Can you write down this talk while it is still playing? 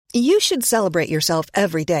You should celebrate yourself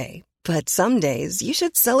every day, but some days you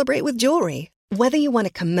should celebrate with jewelry. Whether you want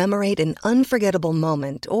to commemorate an unforgettable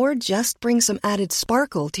moment or just bring some added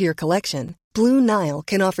sparkle to your collection, Blue Nile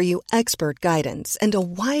can offer you expert guidance and a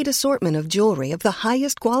wide assortment of jewelry of the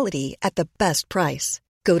highest quality at the best price.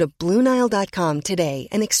 Go to BlueNile.com today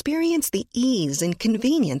and experience the ease and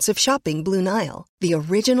convenience of shopping Blue Nile, the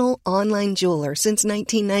original online jeweler since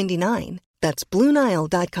 1999. That's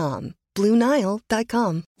BlueNile.com.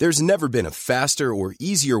 BlueNile.com. There's never been a faster or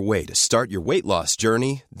easier way to start your weight loss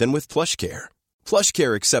journey than with PlushCare.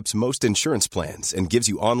 PlushCare accepts most insurance plans and gives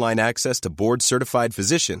you online access to board-certified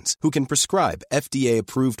physicians who can prescribe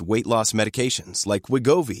FDA-approved weight loss medications like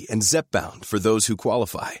Wegovy and Zepbound for those who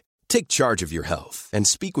qualify. Take charge of your health and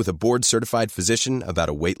speak with a board-certified physician about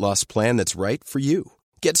a weight loss plan that's right for you.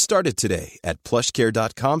 Get started today at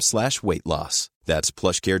plushcare.com/weight loss. That's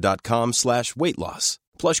plushcare.com/weight loss.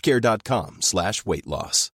 plushcare.com/weight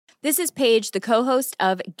loss. This is Paige, the co-host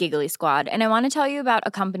of Giggly Squad, and I want to tell you about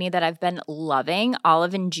a company that I've been loving,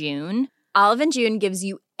 Olive & June. Olive & June gives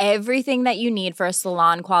you everything that you need for a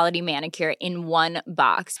salon-quality manicure in one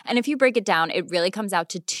box. And if you break it down, it really comes out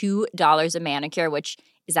to $2 a manicure, which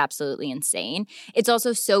is absolutely insane. It's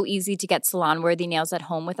also so easy to get salon-worthy nails at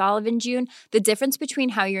home with Olive & June. The difference between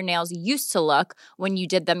how your nails used to look when you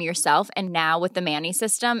did them yourself and now with the Mani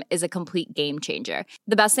system is a complete game changer.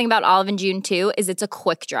 The best thing about Olive & June, too, is it's a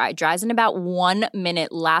quick dry. Dries in about 1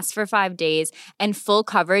 minute, lasts for 5 days, and full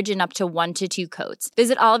coverage in up to 1 to 2 coats.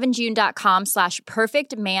 Visit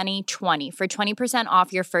oliveandjune.com/perfectmani20 for 20%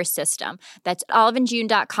 off your first system. That's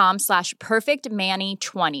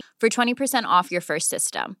oliveandjune.com/perfectmani20 for 20% off your first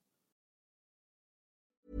system.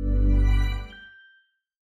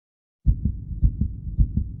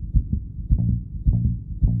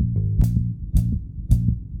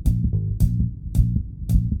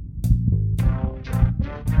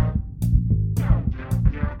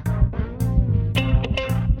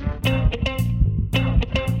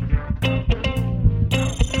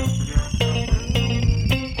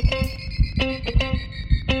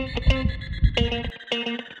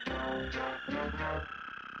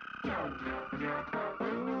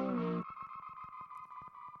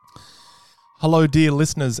 Hello, dear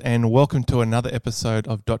listeners, and welcome to another episode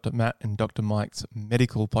of Dr. Matt and Dr. Mike's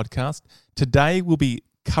Medical Podcast. Today, we'll be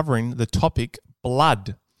covering the topic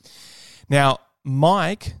blood. Now,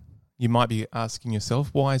 Mike, you might be asking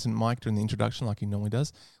yourself, why isn't Mike doing the introduction like he normally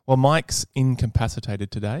does? Well, Mike's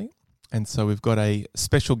incapacitated today, and so we've got a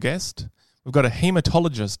special guest. We've got a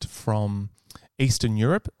hematologist from Eastern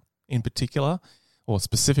Europe in particular, or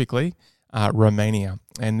specifically, Romania,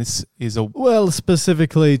 and this is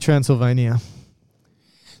specifically Transylvania.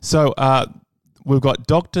 So we've got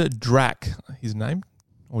Dr. Drac, his name,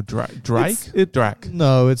 or Drake? Drac.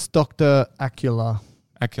 No, it's Dr. Acula.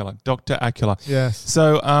 Dr. Acula. Yes.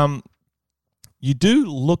 So you do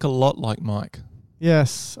look a lot like Mike.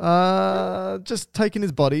 Yes. Just taking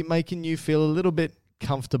his body, making you feel a little bit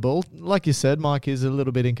comfortable. Like you said, Mike is a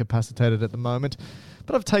little bit incapacitated at the moment,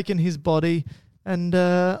 but I've taken his body. And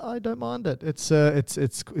I don't mind it. It's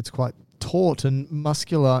quite taut and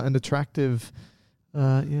muscular and attractive.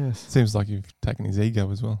 Yes. Seems like you've taken his ego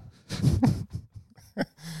as well.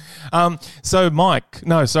 So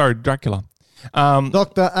Dracula.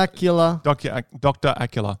 Dr. Acula. Dr.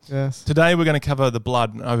 Acula. Yes. Today we're going to cover the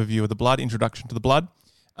blood, an overview of the blood, introduction to the blood.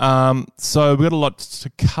 So we've got a lot to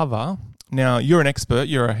cover. Now, you're an expert.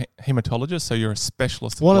 You're a hematologist, so you're a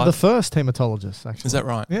specialist. One of the first hematologists, actually. Is that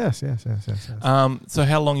right? Yes. So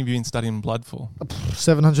how long have you been studying blood for?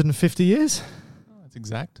 750 years. Oh, that's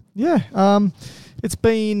exact. Yeah. It's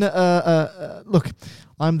been, look,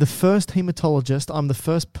 I'm the first hematologist. I'm the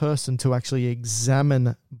first person to actually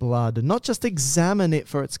examine blood. And not just examine it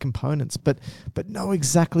for its components, but know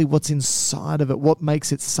exactly what's inside of it, what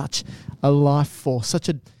makes it such a life force, such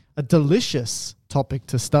a delicious topic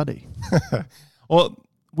to study. Well,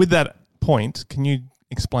 with that point, can you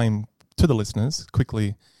explain to the listeners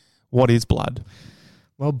quickly what is blood?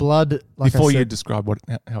 Well, blood, like before I said, you describe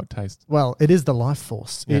how it tastes. Well, it is the life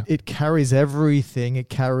force. Yeah. It carries everything. It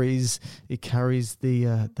carries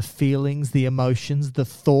the feelings, the emotions, the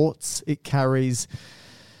thoughts. It carries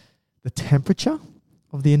the temperature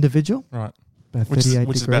of the individual. Right. About 38 degrees.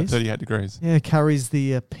 Which is about 38 degrees. Yeah, it carries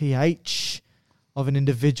the pH of an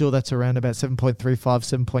individual that's around about 7.35,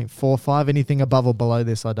 7.45. Anything above or below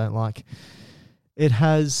this, I don't like. It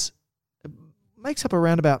makes up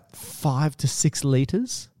around about 5 to 6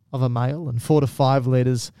 litres of a male and 4 to 5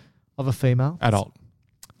 litres of a female. Adult.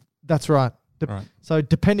 That's right. Right. So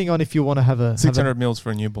depending on if you want to have 600 mils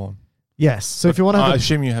for a newborn. Yes. So if you want to I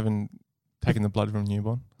assume you haven't taking the blood from a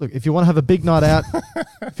newborn. Look, if you want to have a big night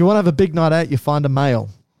out, you find a male.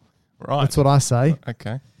 Right. That's what I say.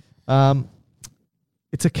 Okay.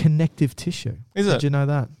 It's a connective tissue. Is it? Did you know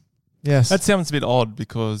that? Yes. That sounds a bit odd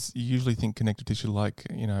because you usually think connective tissue like,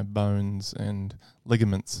 bones and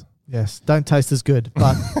ligaments. Yes. Don't taste as good,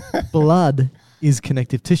 but blood is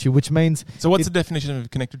connective tissue, which means... So what's the definition of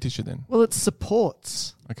connective tissue then? Well, it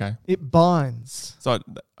supports. Okay. It binds. So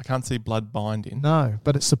I can't see blood binding. No,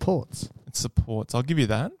 but it supports. It supports. I'll give you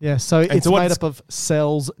that. Yeah, so it's so made up of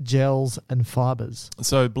cells, gels, and fibers.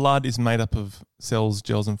 So blood is made up of cells,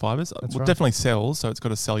 gels, and fibers. That's Well, right. definitely cells, so it's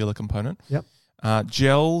got a cellular component. Yep.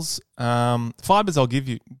 Gels, fibers I'll give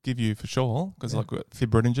you for sure because like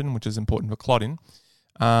fibrinogen, which is important for clotting.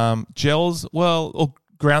 Gels, or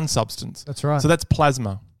ground substance. That's right. So that's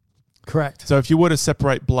plasma. Correct. So if you were to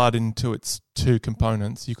separate blood into its two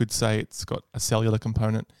components, you could say it's got a cellular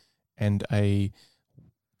component and a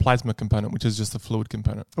plasma component, which is just the fluid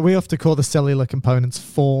component. We have to call the cellular components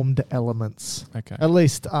formed elements. Okay. At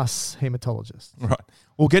least us hematologists. Right.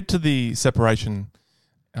 We'll get to the separation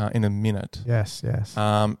in a minute. Yes, yes.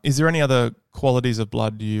 Is there any other qualities of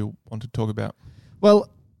blood you want to talk about? Well,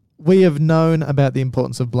 we have known about the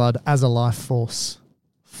importance of blood as a life force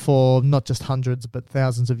for not just hundreds but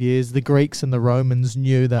thousands of years. The Greeks and the Romans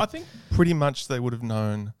knew that. I think pretty much they would have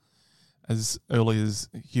known as early as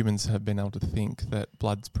humans have been able to think that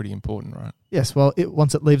blood's pretty important, right? Yes, well,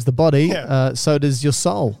 once it leaves the body, Yeah. so does your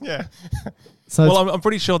soul. Yeah. So Well, I'm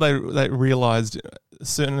pretty sure they realised as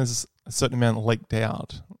soon as a certain amount leaked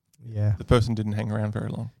out, yeah. the person didn't hang around very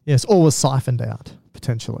long. Yes, or was siphoned out,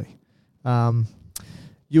 potentially.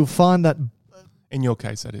 You'll find that, In your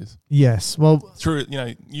case, that is. yes, well, Through,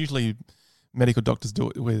 usually medical doctors do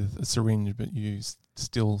it with a syringe, but you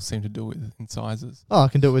still seem to do it with incisors. I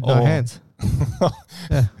can do it with no Or- hands.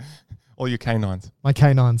 Yeah. Or your canines. My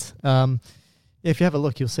canines. If you have a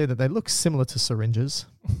look, you'll see that they look similar to syringes.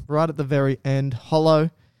 Right at the very end, hollow.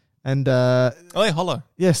 And Oh, they're hollow.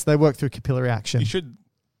 yes, they work through capillary action. You should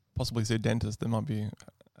possibly see a dentist. There might be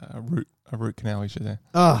a root canal issue there.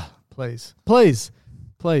 Please. Please.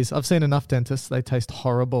 Please. I've seen enough dentists. They taste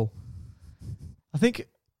horrible. I think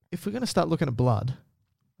if we're going to start looking at blood,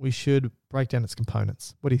 we should break down its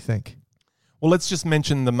components. What do you think? Well, let's just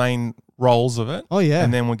mention the main roles of it. Oh, yeah.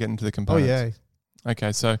 And then we'll get into the Oh, components. yeah.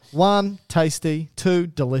 Okay, so 1, tasty. 2,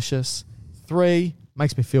 delicious. 3,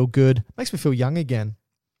 makes me feel good. Makes me feel young again.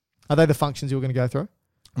 Are they the functions you were going to go through?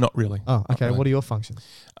 not really. Oh, okay. really. What are your functions?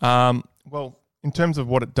 Well, in terms of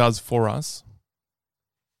what it does for us,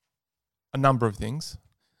 a number of things.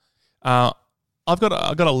 I've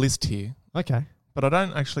got a list here, Okay. but I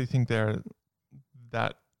don't actually think they're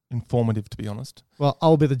that informative, to be honest. Well,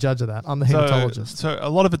 I'll be the judge of that. I'm the hematologist. So a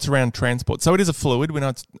lot of it's around transport. So it is a fluid. We know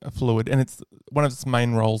it's a fluid, and it's one of its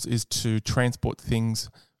main roles is to transport things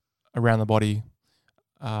around the body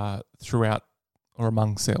throughout or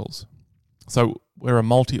among cells. So we're a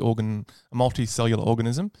multi-cellular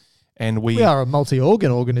organism, and We are a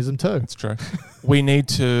multi-organ organism too. That's true. We need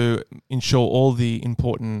to ensure all the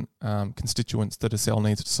important constituents that a cell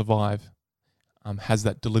needs to survive has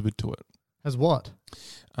that delivered to it. As what?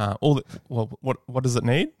 What does it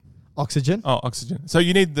need? Oxygen, Oh, oxygen. So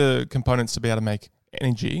you need the components to be able to make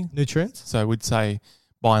energy. nutrients. So we'd say,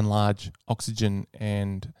 by and large, oxygen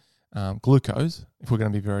and glucose, if we're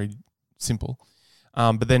going to be very simple.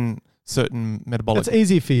 But then certain It's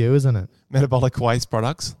easy for you, isn't it? metabolic waste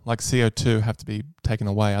products like CO2 have to be taken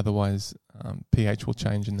away, otherwise pH will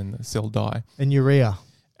change and then the cell die. And urea.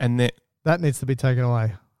 And then, That needs to be taken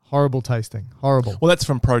away. Horrible tasting. Horrible. well, that's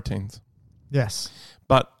from proteins. Yes.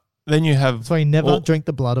 But then you have That's why you never all- drink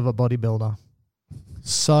the blood of a bodybuilder.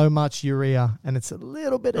 So much urea, and it's a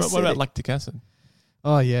little bit acidic. what about lactic acid?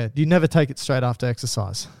 Oh, yeah. You never take it straight after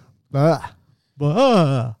exercise.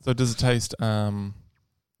 Acidic. So does it taste? What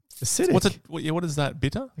is that?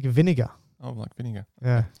 Bitter? Like a vinegar. Oh, like vinegar.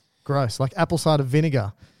 Yeah. Gross. Like apple cider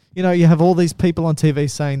vinegar. You know, you have all these people on TV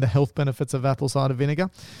saying the health benefits of apple cider vinegar.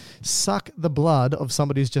 Suck the blood of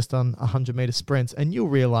somebody who's just done 100-meter sprints, and you'll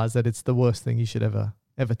realize that it's the worst thing you should ever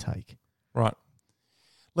take. Right.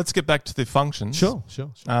 Let's get back to the functions. Sure.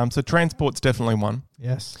 So transport's definitely one.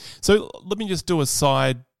 Yes. So let me just do a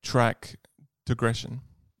sidetrack digression.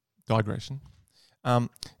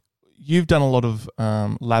 You've done a lot of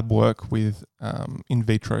lab work with in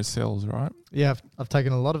vitro cells, right? Yeah, I've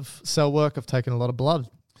taken a lot of cell work. I've taken a lot of blood.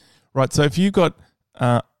 Right. So if you got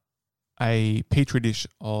a petri dish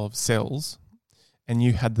of cells and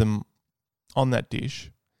you had them on that dish,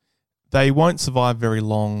 they won't survive very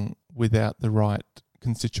long without the right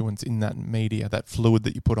constituents in that media, that fluid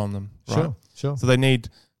that you put on them. Right? Sure. So they need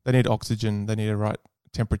oxygen. They need a right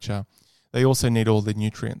temperature. they also need all the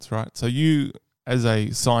nutrients, right? So you, as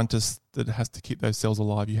a scientist that has to keep those cells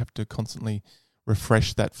alive, you have to constantly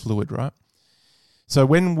refresh that fluid, right? So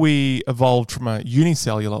when we evolved from a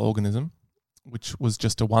unicellular organism, which was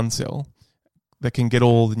just a one cell, that can get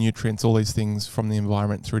all the nutrients, all these things from the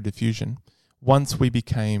environment through diffusion, once we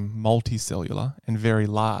became multicellular and very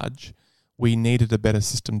large, we needed a better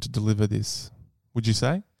system to deliver this. Would you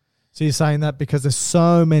say? So you're saying that because there's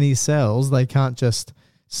so many cells, they can't just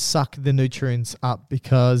suck the nutrients up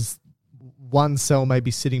because one cell may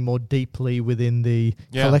be sitting more deeply within the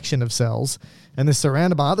collection of cells and they're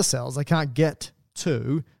surrounded by other cells. They can't get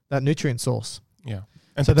to that nutrient source. Yeah.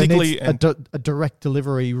 And so particularly they need a direct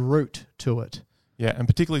delivery route to it. Yeah, and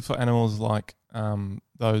particularly for animals like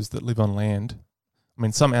those that live on land. I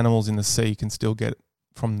mean, some animals in the sea can still get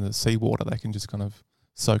from the seawater. They can just kind of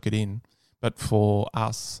soak it in. But for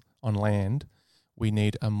us on land, we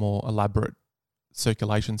need a more elaborate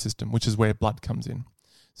circulation system, which is where blood comes in.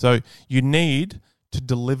 So you need to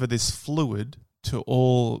deliver this fluid to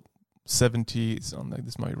all 70,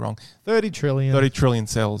 this might be wrong, 30 trillion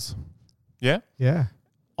cells. Yeah? Yeah.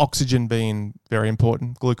 Oxygen being very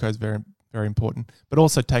important, glucose very, very important, but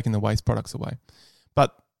also taking the waste products away.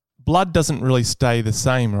 But blood doesn't really stay the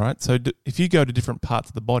same, right? So if you go to different parts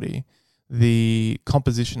of the body, the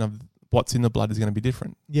composition of what's in the blood is going to be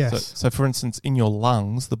different. Yes. So for instance, in your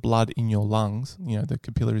lungs, the blood in your lungs, the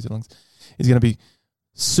capillaries of the lungs, is going to be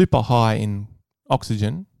super high in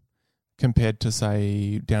oxygen compared to,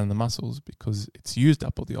 say, down in the muscles because it's used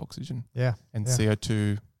up all the oxygen. Yeah. And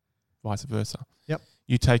CO2, vice versa. Yep.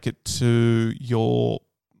 You take it to your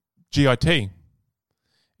GIT,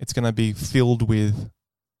 it's going to be filled with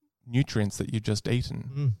nutrients that you've just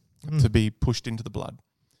eaten to be pushed into the blood,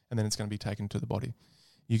 and then it's going to be taken to the body.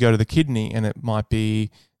 You go to the kidney, and it might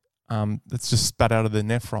be it's just spat out of the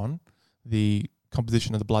nephron. The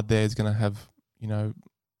composition of the blood there is going to have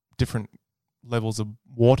different levels of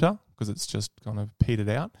water because it's just kind of petered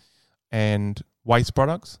out, and waste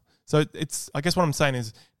products. So it's, I guess what I'm saying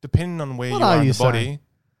is, depending on where you are in the body,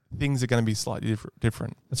 things are going to be slightly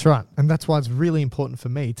different. That's right. And that's why it's really important for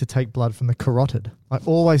me to take blood from the carotid. I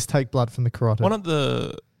always take blood from the carotid. One of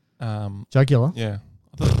the... jugular. Yeah.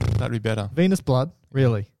 I thought that'd be better. Venous blood,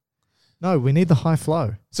 really? No, we need the high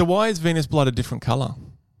flow. So why is venous blood a different colour?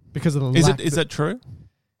 Because of the Is that true?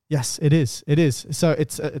 Yes, it is. It is. So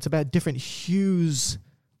it's about different hues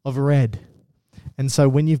of red. And so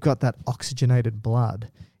when you've got that oxygenated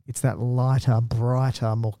blood, it's that lighter,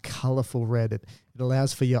 brighter, more colourful red. It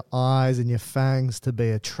allows for your eyes and your fangs to be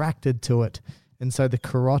attracted to it. And so the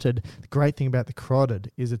great thing about the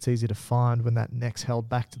carotid is it's easy to find when that neck's held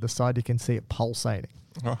back to the side. You can see it pulsating.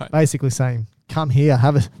 Right. Basically saying, come here,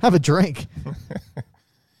 have a drink. You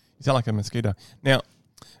sound like a mosquito. Now,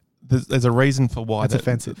 there's a reason for why that's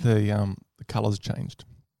offensive. The colour's changed.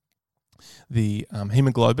 The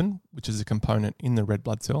hemoglobin, which is a component in the red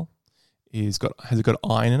blood cell, has got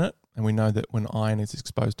iron in it, and we know that when iron is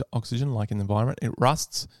exposed to oxygen, like in the environment, it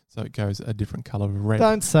rusts, so it goes a different colour of red.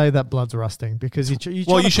 Don't say that blood's rusting because you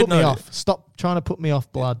trying to put me off. Stop trying to put me off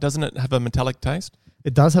blood. Doesn't it have a metallic taste?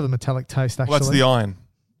 It does have a metallic taste, actually. Well, that's the iron.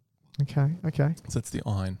 Okay. So that's the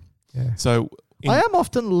iron. Yeah. So I am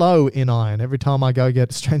often low in iron every time I go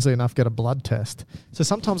strangely enough, get a blood test. So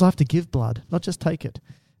sometimes I have to give blood, not just take it.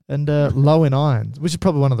 And low in iron, which is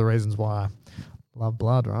probably one of the reasons why I love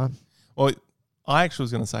blood, right? Well, I actually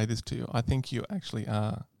was going to say this to you. I think you actually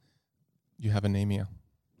you have anemia.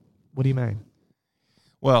 What do you mean?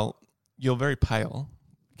 Well, you're very pale.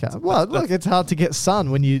 Okay. Well, look, it's hard to get sun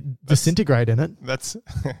when you disintegrate in it. That's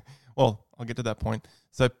well, I'll get to that point.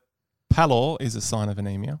 So pallor is a sign of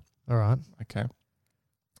anemia. All right. Okay.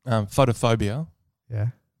 Photophobia. Yeah.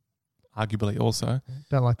 Arguably also.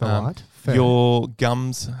 Don't like the light. Fair. Your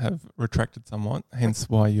gums have retracted somewhat, hence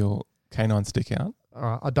why your canines stick out. All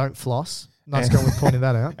right. I don't floss. Nice going with pointing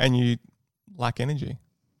that out. And you lack energy.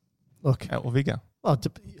 Look. Or vigor. Well,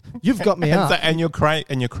 you've got me out. And you're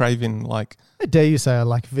craving like... How dare you say I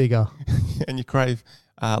lack vigor? And you crave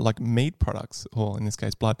like meat products, or in this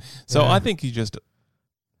case, blood. So I think you just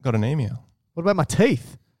got anemia. What about my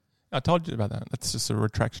teeth? I told you about that. That's just a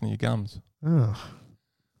retraction of your gums. Oh.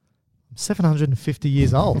 I'm 750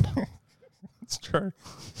 years old. It's true.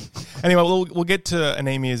 Anyway, we'll get to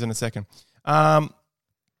anemias in a second.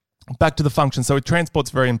 Back to the function. So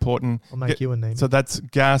transport's very important. I'll make you anemic. So that's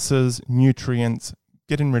gases, nutrients,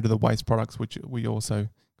 getting rid of the waste products, which we also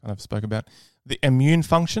kind of spoke about. The immune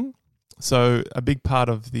function. So a big part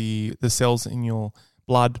of the cells in your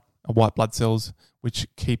blood are white blood cells, which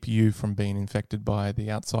keep you from being infected by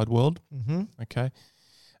the outside world. Mm-hmm. Okay.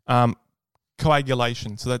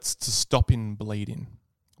 Coagulation. So that's to stop in bleeding.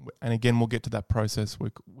 And again, we'll get to that process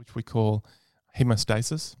which we call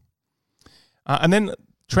hemostasis. And then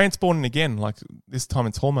transporting again, like this time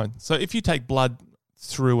it's hormone. So if you take blood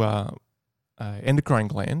through a endocrine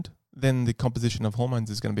gland, then the composition of hormones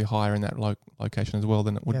is going to be higher in that location as well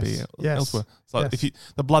than it would be elsewhere. So if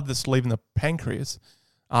the blood that's leaving the pancreas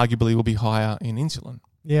arguably will be higher in insulin.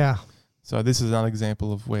 Yeah. So this is another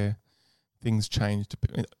example of where things change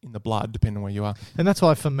in the blood depending on where you are. And that's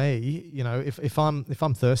why for me, if I'm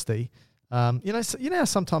thirsty, how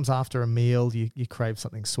sometimes after a meal you crave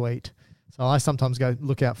something sweet. So I sometimes go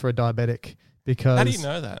look out for a diabetic because. How do you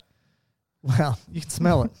know that? Well, you can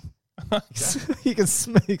smell it. you can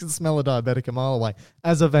smell a diabetic a mile away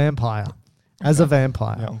as a vampire. As a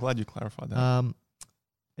vampire. Yeah, I'm glad you clarified that.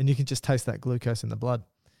 And you can just taste that glucose in the blood.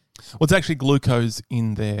 Well, it's actually glucose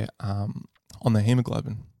in there on the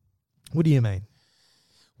hemoglobin. What do you mean?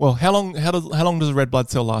 Well, how long does a red blood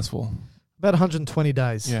cell last for? About 120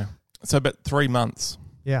 days. Yeah. So about 3 months.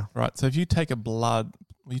 Yeah. Right. So if you take blood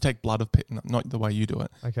of not the way you do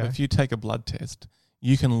it. Okay. But if you take a blood test,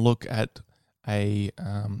 you can look at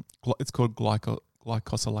it's called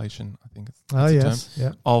glycosylation, I think it's the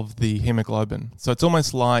term, of the hemoglobin. So it's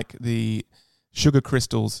almost like the sugar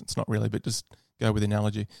crystals. It's not really, but just go with the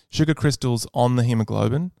analogy. Sugar crystals on the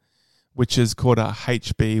hemoglobin, which is called a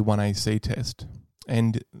HbA1c test.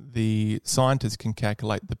 And the scientists can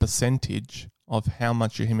calculate the percentage of how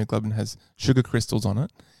much your hemoglobin has sugar crystals on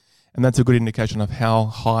it. And that's a good indication of how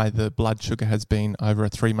high the blood sugar has been over a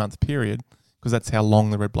 3-month period, because that's how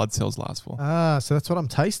long the red blood cells last for. So that's what I'm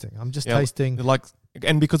tasting. I'm just tasting.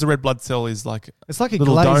 And because the red blood cell is it's like a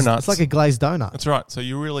little glazed donuts. It's like a glazed donut. That's right. So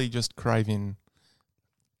you're really just craving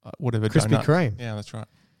whatever Krispy donut. Kreme. Yeah, that's right.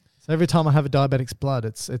 So every time I have a diabetic's blood,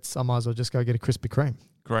 I might as well just go get a Krispy Kreme.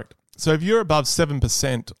 Correct. So if you're above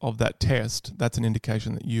 7% of that test, that's an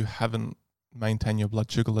indication that you haven't maintained your blood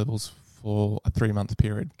sugar levels for a 3-month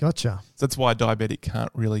period. Gotcha. So that's why a diabetic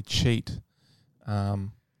can't really cheat a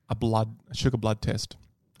sugar blood test,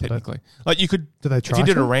 technically. Like you could, do they try if you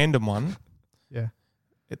did to? a random one, yeah,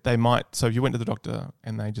 they might. So if you went to the doctor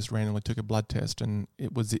and they just randomly took a blood test and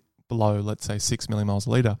it was below, let's say, 6 millimoles a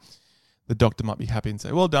litre, the doctor might be happy and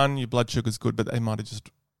say, well done, your blood sugar's good, but they might have just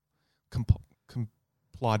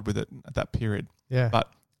complied with it at that period. Yeah.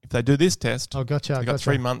 But if they do this test, gotcha. they got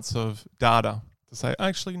 3 months of data to say,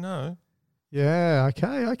 actually, no. Yeah,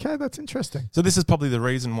 okay, that's interesting. So this is probably the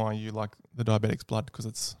reason why you like the diabetic's blood, because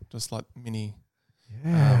it's just like mini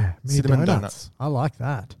mini cinnamon donuts. I like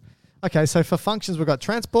that. Okay, so for functions, we've got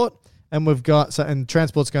transport, and we've got and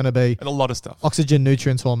transport's going to be and a lot of stuff: oxygen,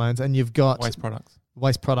 nutrients, hormones, and you've got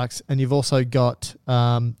waste products, and you've also got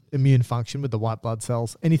immune function with the white blood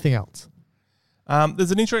cells. Anything else?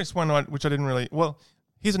 There's an interesting one which I didn't really. Well,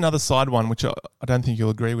 here's another side one which I don't think you'll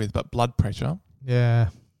agree with, but blood pressure. Yeah.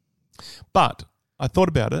 But I thought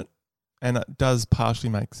about it, and it does partially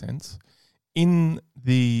make sense. In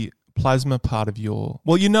the plasma part of you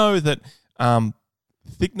know that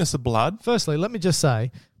thickness of blood. Firstly, let me just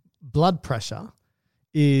say, blood pressure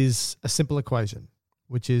is a simple equation,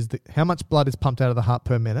 which is how much blood is pumped out of the heart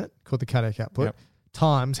per minute, called the cardiac output,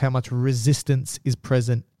 times how much resistance is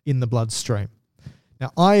present in the bloodstream.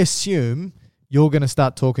 Now, I assume you're going to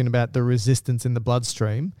start talking about the resistance in the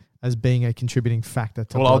bloodstream as being a contributing factor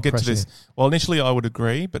to blood pressure. Well, I'll get to this. Well, initially I would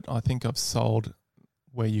agree, but I think I've sold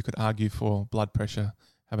where you could argue for blood pressure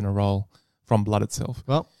having a role from blood itself.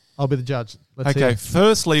 Well, I'll be the judge. Let's hear.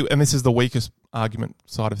 Firstly, and this is the weakest argument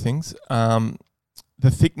side of things,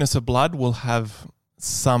 the thickness of blood will have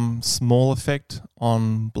some small effect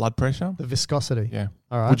on blood pressure. The viscosity. Yeah.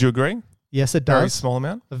 All right. Would you agree? Yes, it does. Very small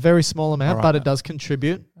amount? A very small amount, but it does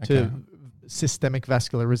contribute to systemic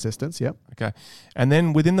vascular resistance. Yep. Okay. And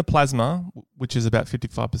then within the plasma, which is about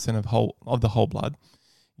 55% of the whole blood,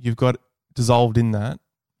 you've got dissolved in that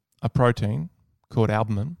a protein called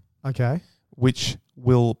albumin. Okay. Which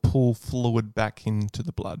will pull fluid back into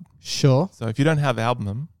the blood. Sure. So if you don't have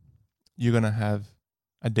albumin, you're going to have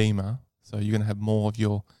edema. So you're going to have more of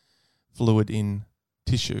your fluid in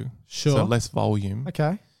tissue. Sure. So less volume.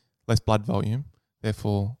 Okay. Less blood volume.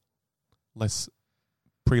 Therefore, less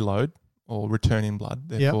preload or return in blood.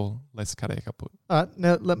 Therefore, less cardiac output. All right.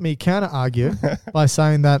 Now, let me counter-argue by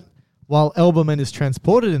saying that while albumin is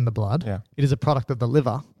transported in the blood, it is a product of the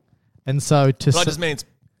liver. And so to... That just means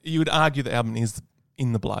you would argue that albumin is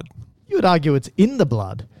in the blood. You would argue it's in the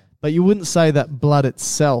blood, but you wouldn't say that blood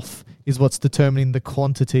itself is what's determining the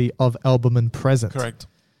quantity of albumin present. Correct.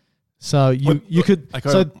 So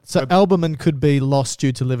albumin could be lost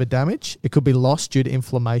due to liver damage. It could be lost due to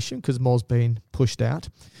inflammation because more's been pushed out.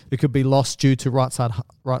 It could be lost due to right side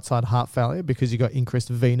heart failure because you got increased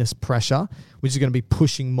venous pressure, which is going to be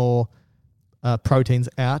pushing more proteins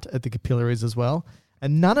out at the capillaries as well.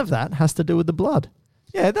 And none of that has to do with the blood.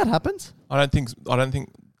 Yeah, that happens. I don't think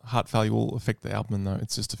heart failure will affect the albumin though.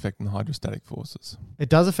 It's just affecting the hydrostatic forces. It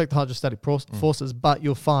does affect the hydrostatic forces, but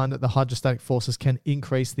you'll find that the hydrostatic forces can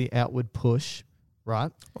increase the outward push,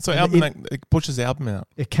 right? So albumin, it pushes the albumin out.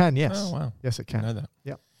 It can, yes. Oh wow, yes, it can. I know that.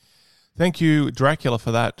 Yep. Thank you, Dracula,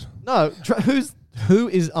 for that. No, who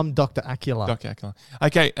is Dr. Acula? Dr. Acula.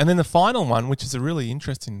 Okay, and then the final one, which is a really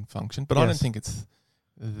interesting function, but I don't Yes. think it's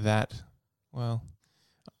that well.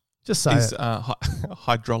 Just say Is it.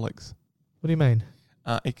 hydraulics. What do you mean?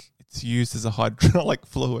 It's used as a hydraulic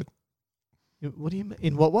fluid. What do you mean?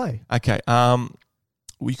 In what way? Okay.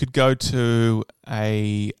 We could go to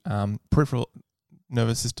a peripheral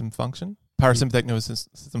nervous system function, parasympathetic nervous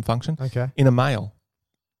system function Okay. in a male.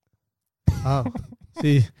 Oh.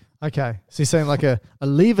 See, okay. So you're saying like a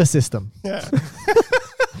lever system. Yeah.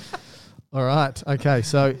 All right. Okay.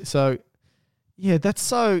 So yeah, that's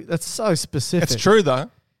so specific. It's true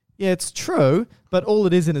though. Yeah, it's true, but all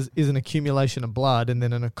it is an accumulation of blood and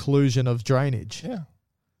then an occlusion of drainage. Yeah.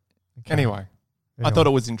 Okay. Anyway, I thought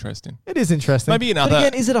it was interesting. it is interesting. Maybe another. But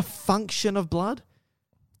again, is it a function of blood?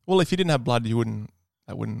 Well, if you didn't have blood, that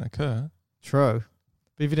wouldn't occur. True.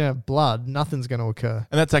 But if you don't have blood, nothing's going to occur.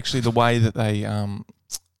 And that's actually the way that they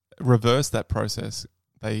reverse that process.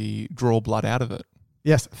 They draw blood out of it.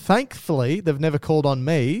 Yes. Thankfully, they've never called on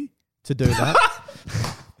me to do that.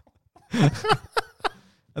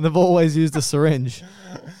 And they've always used a syringe.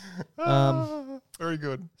 Very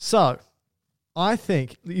good. So, I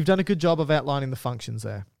think you've done a good job of outlining the functions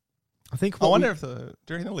there. I think. I wonder if do you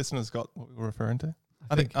reckon the listeners got what we were referring to?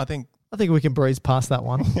 I think I think we can breeze past that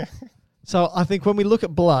one. So I think when we look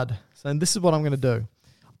at blood, and this is what I'm going to do.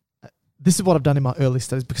 This is what I've done in my early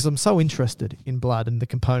studies because I'm so interested in blood and the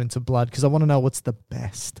components of blood because I want to know what's the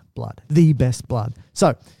best blood.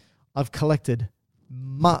 So I've collected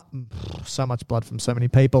so much blood from so many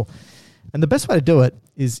people. And the best way to do it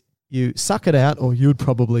is you suck it out, or you'd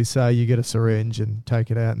probably say you get a syringe and take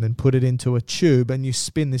it out and then put it into a tube and you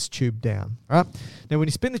spin this tube down. All right? Now, when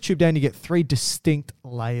you spin the tube down, you get 3 distinct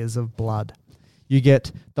layers of blood. You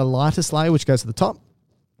get the lightest layer, which goes to the top.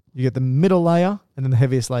 You get the middle layer and then the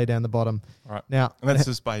heaviest layer down the bottom. All right. Now, and that's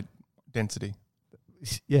just by density.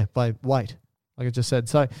 Yeah, by weight, like I just said.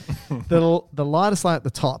 So the lightest layer at the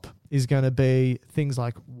top is going to be things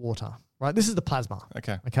like water, right? This is the plasma.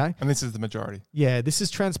 Okay. Okay. And this is the majority. Yeah, this is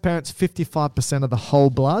transparent. 55% of the whole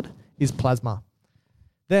blood is plasma.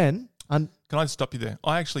 Then, can I just stop you there?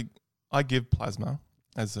 I give plasma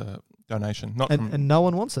as a donation, and no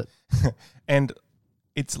one wants it. And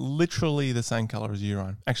it's literally the same color as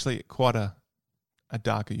urine. Actually, quite a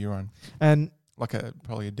darker urine, And like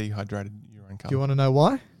probably a dehydrated urine color. do you want to know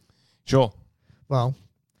why? Sure. Well,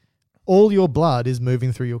 all your blood is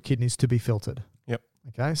moving through your kidneys to be filtered. Yep.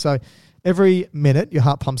 Okay, so every minute your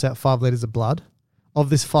heart pumps out 5 litres of blood. Of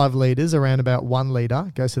this 5 litres, around about 1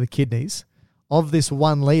 litre goes to the kidneys. Of this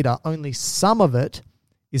 1 litre, only some of it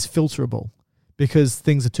is filterable because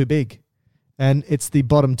things are too big. And it's the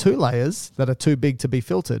bottom 2 layers that are too big to be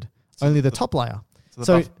filtered. Only the top layer.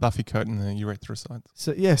 So the Buffy coat and the erythrocytes.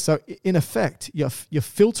 So in effect, you're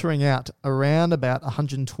filtering out around about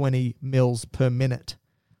 120 mils per minute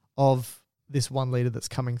of this 1 litre that's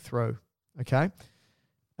coming through, okay?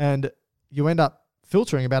 And you end up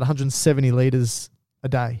filtering about 170 litres a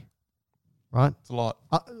day, right? It's a lot.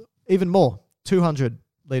 Even more, 200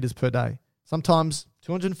 litres per day. Sometimes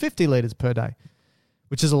 250 litres per day,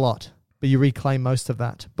 which is a lot, but you reclaim most of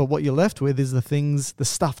that. But what you're left with is the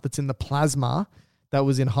stuff that's in the plasma that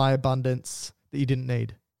was in high abundance that you didn't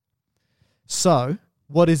need. So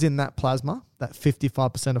what is in that plasma, that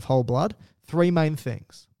 55% of whole blood? 3 main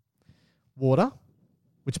things. Water,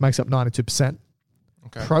 which makes up 92%.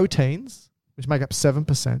 Okay. Proteins, which make up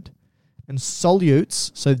 7%. And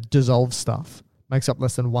solutes, so dissolved stuff, makes up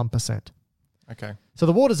less than 1%. Okay. So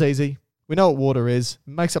the water's easy. We know what water is.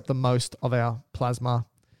 It makes up the most of our plasma.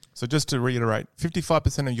 So just to reiterate,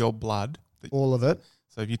 55% of your blood. All of it.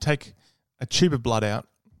 So if you take a tube of blood out,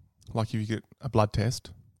 like if you get a blood test,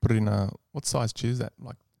 put it in what size tube is that?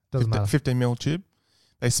 Like Doesn't matter. 15 ml tube.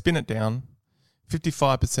 They spin it down.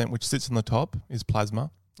 55%, which sits on the top, is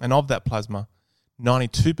plasma. And of that plasma,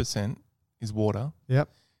 92% is water. Yep.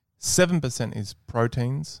 7% is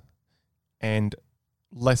proteins. And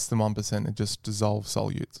less than 1% are just dissolved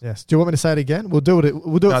solutes. Yes. Do you want me to say it again? We'll do it.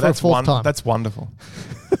 We'll do it for a fourth time. That's wonderful.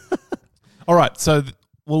 All right. So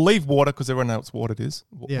we'll leave water because everyone knows what water is.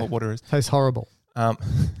 Yeah. What water is. Tastes horrible.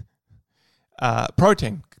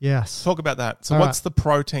 Protein. Yes. Talk about that. So All what's the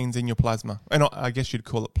proteins in your plasma? And I guess you'd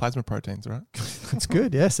call it plasma proteins, right? That's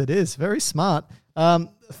good. Yes, it is. Very smart.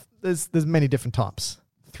 There's many different types.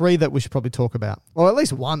 3 that we should probably talk about. Or at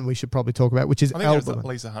least one we should probably talk about, which is I think there's albumin. at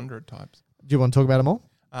least 100 types. Do you want to talk about them all?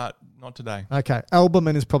 Not today. Okay.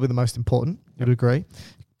 Albumin is probably the most important. You'd agree.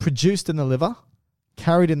 Produced in the liver,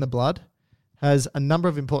 carried in the blood, has a number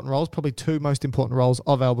of important roles. Probably 2 most important roles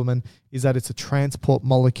of albumin is that it's a transport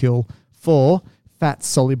molecule for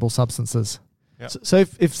fat-soluble substances. Yep. So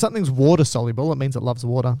if something's water-soluble, it means it loves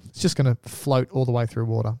water. It's just going to float all the way through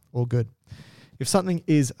water. All good. If something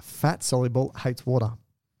is fat-soluble, hates water.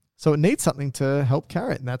 So it needs something to help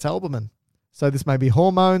carry it, and that's albumin. So this may be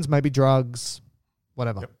hormones, maybe drugs,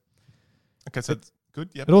 whatever. Yep. Okay, so it's good.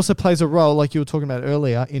 Yep. It also plays a role, like you were talking about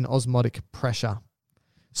earlier, in osmotic pressure.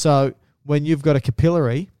 So when you've got a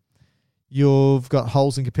capillary, you've got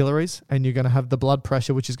holes in capillaries, and you're going to have the blood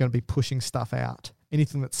pressure, which is going to be pushing stuff out.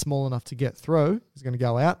 Anything that's small enough to get through is going to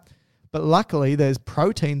go out. But luckily, there's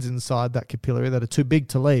proteins inside that capillary that are too big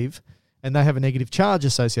to leave, and they have a negative charge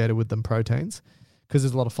associated with them, proteins, because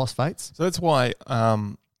there's a lot of phosphates. So that's why,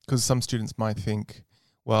 because some students might think,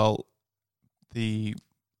 well, the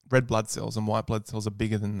red blood cells and white blood cells are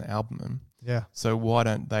bigger than the albumin. Yeah. So why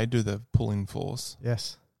don't they do the pull-in force?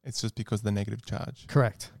 Yes. It's just because of the negative charge.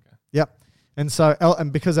 Correct. Okay. Yep. And so,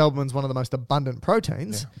 and because albumin's one of the most abundant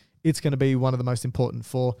proteins, it's going to be one of the most important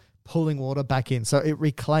for pulling water back in. So it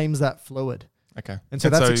reclaims that fluid. Okay. And so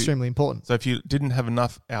that's extremely important. So if you didn't have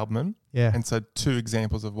enough albumin, Yeah. and so 2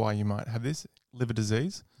 examples of why you might have this, liver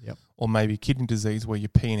disease, Yep. or maybe kidney disease where you're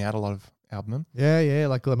peeing out a lot of albumin. Yeah,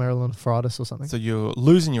 like glomerulonephritis or something. So you're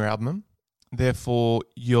losing your albumin, therefore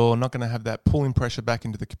you're not going to have that pulling pressure back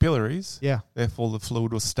into the capillaries. Yeah. Therefore the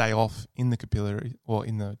fluid will stay off in the capillary or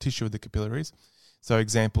in the tissue of the capillaries. So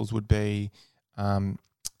examples would be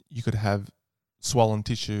you could have swollen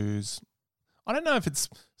tissues. I don't know if it's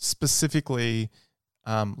specifically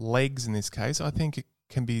legs in this case. I think it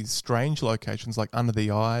can be strange locations like under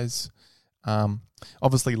the eyes.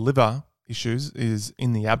 Obviously liver issues is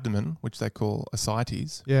in the abdomen, which they call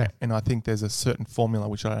ascites. Yeah. And I think there's a certain formula,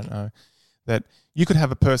 which I don't know, that you could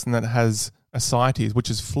have a person that has ascites, which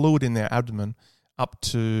is fluid in their abdomen, up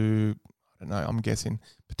to, I don't know, I'm guessing,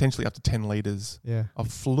 potentially up to 10 litres Yeah. of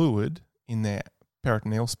fluid in their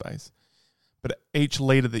peritoneal space. But each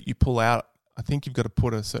litre that you pull out, I think you've got to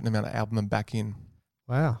put a certain amount of albumin back in.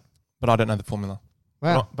 Wow. But I don't know the formula.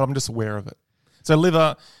 Wow. But I'm just aware of it. So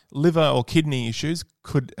liver or kidney issues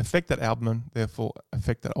could affect that albumin, therefore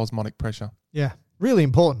affect that osmotic pressure. Yeah. Really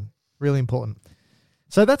important. Really important.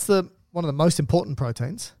 So that's one of the most important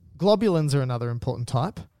proteins. Globulins are another important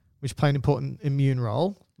type, which play an important immune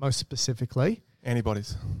role, most specifically.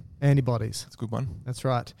 Antibodies. Antibodies. That's a good one. That's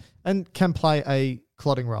right. And can play a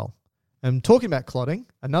clotting role. And talking about clotting,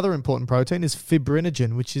 another important protein is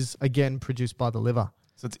fibrinogen, which is, again, produced by the liver.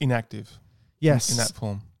 So it's inactive. Yes. In that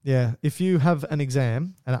form. Yeah. If you have an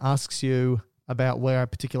exam and it asks you about where a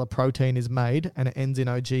particular protein is made and it ends in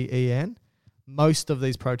OGEN, most of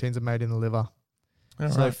these proteins are made in the liver. All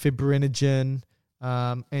So right. fibrinogen,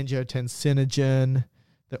 angiotensinogen,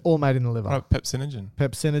 they're all made in the liver. Right, pepsinogen.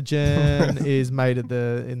 Pepsinogen is made in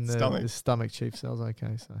the Stomach. stomach chief cells.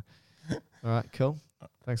 Okay, so all right, cool.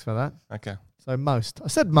 Thanks for that. Okay. So most. I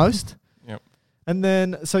said most. Yep. And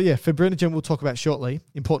then, so yeah, fibrinogen we'll talk about shortly.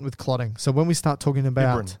 Important with clotting. So when we start talking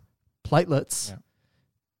about Fibrin. platelets, Yeah.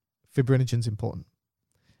 fibrinogen's important.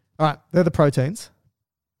 All right, they're the proteins.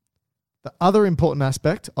 The other important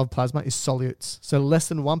aspect of plasma is solutes. So less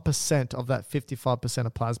than 1% of that 55%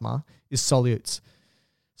 of plasma is solutes.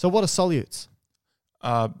 So what are solutes?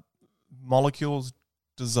 Molecules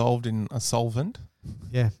dissolved in a solvent.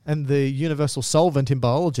 Yeah, and the universal solvent in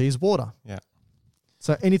biology is water. Yeah.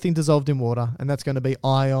 So anything dissolved in water, and that's going to be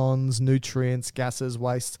ions, nutrients, gases,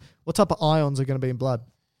 waste. What type of ions are going to be in blood?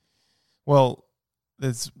 Well,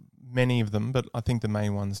 there's many of them, but I think the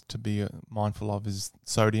main ones to be mindful of is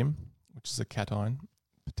sodium, which is a cation,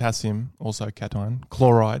 potassium, also a cation,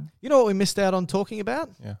 chloride. You know what we missed out on talking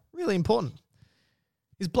about? Yeah. Really important.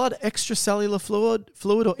 Is blood extracellular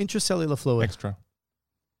fluid or intracellular fluid? Extra.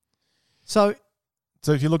 So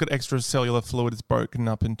So if you look at extracellular fluid, it's broken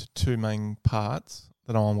up into 2 main parts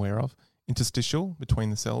that I'm aware of: interstitial between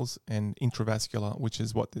the cells and intravascular, which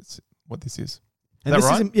is what this is. and that this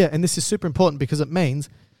right? is and this is super important because it means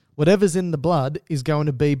whatever's in the blood is going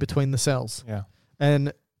to be between the cells. Yeah.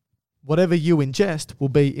 And whatever you ingest will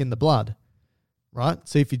be in the blood, right?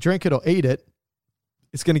 So if you drink it or eat it,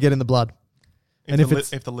 it's going to get in the blood. If, And the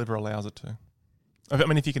if the liver allows it to. I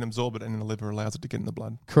mean, if you can absorb it and the liver allows it to get in the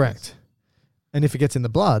blood. Correct. And if it gets in the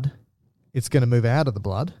blood, it's going to move out of the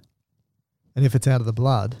blood And if it's out of the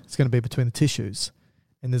blood, it's going to be between the tissues.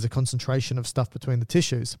 And there's a concentration of stuff between the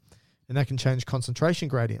tissues. And that can change concentration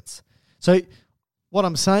gradients. So what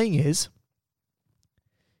I'm saying is,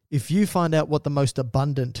 if you find out what the most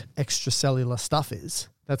abundant extracellular stuff is,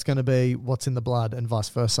 that's going to be what's in the blood and vice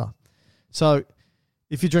versa. So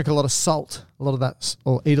if you drink a lot of salt, a lot of that,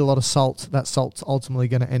 or eat a lot of salt, that salt's ultimately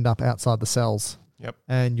going to end up outside the cells. Yep.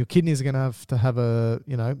 And your kidneys are going to have a,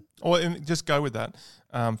 Or just go with that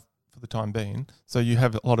for the time being. So you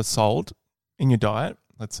have a lot of salt in your diet,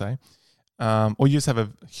 let's say, or you just have a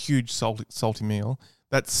huge salty meal.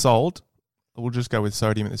 That salt, we'll just go with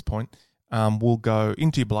sodium at this point, will go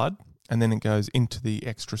into your blood, and then it goes into the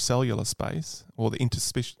extracellular space or the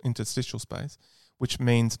interstitial space, which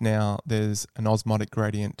means now there's an osmotic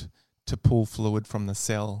gradient to pull fluid from the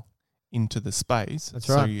cell into the space. That's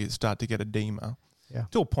right. So you start to get edema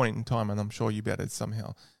to a point in time, and I'm sure you'll be able to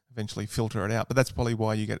somehow eventually filter it out. But that's probably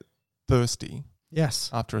why you get thirsty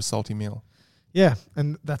after a salty meal. Yeah,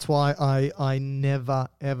 and that's why I never,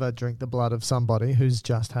 ever drink the blood of somebody who's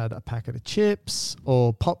just had a packet of chips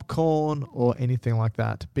or popcorn or anything like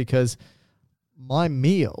that, because my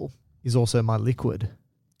meal is also my liquid,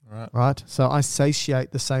 right? So I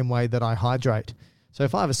satiate the same way that I hydrate. So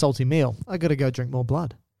if I have a salty meal, I got to go drink more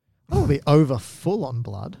blood. I don't want to be over full on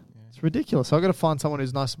blood. Yeah. It's ridiculous. So I got to find someone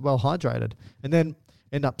who's nice, well hydrated, and then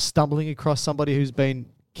end up stumbling across somebody who's been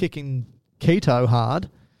kicking keto hard.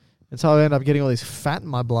 And so I end up getting all this fat in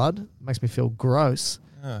my blood. It makes me feel gross.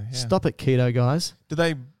 Oh, yeah. Stop it, keto guys. Do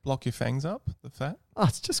they block your fangs up, the fat? Oh,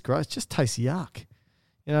 it's just gross. It just tastes yuck.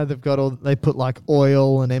 They put like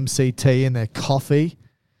oil and MCT in their coffee.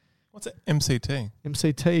 What's it? MCT?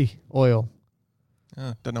 MCT oil.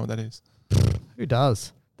 Oh, don't know what that is. Who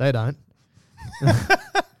does? They don't. And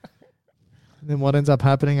then what ends up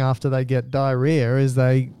happening after they get diarrhea is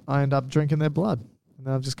I end up drinking their blood. And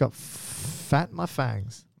then I've just got fat in my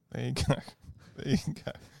fangs. There you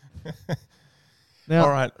go. Now, all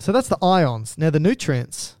right. So that's the ions. Now the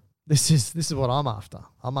nutrients. This is what I'm after.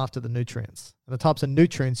 I'm after the nutrients. And the types of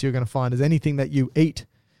nutrients you're going to find is anything that you eat.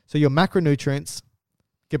 So your macronutrients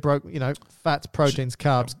get broken. Fats, proteins,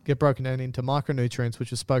 carbs get broken down into micronutrients,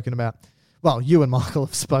 which is spoken about. Well, you and Michael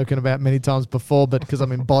have spoken about many times before, but because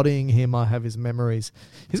I'm embodying him, I have his memories.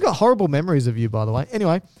 He's got horrible memories of you, by the way.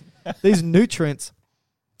 Anyway, these nutrients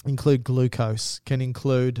include glucose, can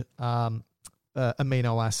include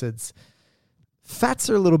amino acids. Fats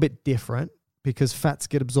are a little bit different because fats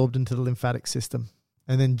get absorbed into the lymphatic system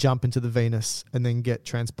and then jump into the venous and then get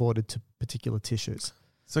transported to particular tissues.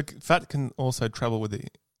 So fat can also travel with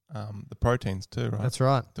the proteins too, right? That's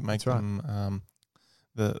right. To make them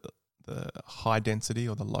the high density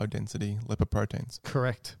or the low density lipoproteins.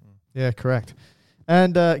 Correct. Yeah, correct.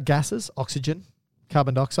 And gases, oxygen,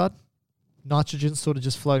 carbon dioxide. Nitrogen sort of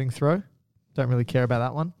just floating through. Don't really care about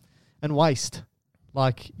that one. And waste,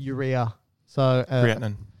 like urea. So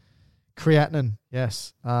Creatinine,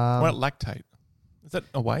 yes. What about lactate? Is that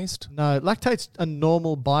a waste? No, lactate's a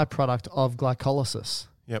normal byproduct of glycolysis.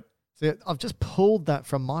 Yep. See, I've just pulled that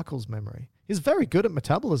from Michael's memory. He's very good at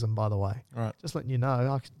metabolism, by the way. Right. Just letting you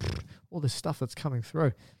know, all this stuff that's coming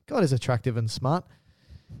through. God is attractive and smart.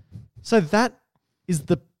 So that is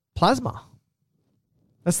the plasma.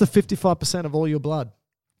 That's the 55% of all your blood.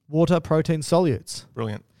 Water, protein, solutes.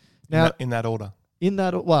 Brilliant. Now, in that order.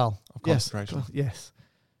 Of concentration. Yes.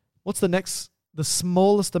 What's the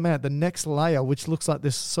smallest amount, the next layer, which looks like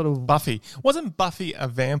this sort of... Buffy. Wasn't Buffy a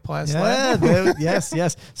vampire slayer?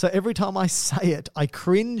 Yes. So every time I say it, I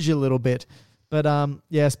cringe a little bit. But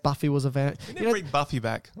yes, Buffy was a vampire. You never bring Buffy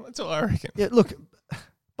back. That's what I reckon. Yeah, look,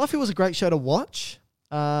 Buffy was a great show to watch.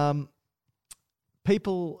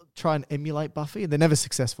 People try and emulate Buffy, and they're never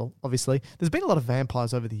successful, obviously. There's been a lot of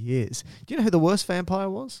vampires over the years. Do you know who the worst vampire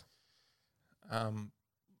was?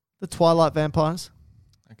 The Twilight vampires.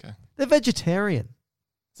 Okay. They're vegetarian.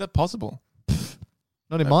 Is that possible?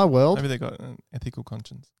 Not in my world. Maybe they got an ethical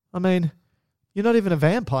conscience. I mean, you're not even a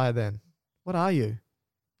vampire then. What are you?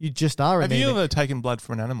 You just are. Have you ever taken blood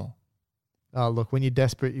from an animal? Oh, look, when you're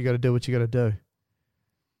desperate, you got to do what you got to do.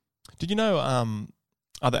 Did you know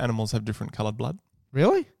other animals have different coloured blood?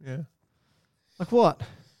 Really? Yeah. Like what?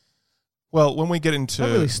 Well, when we get into... I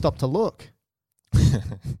really stop to look.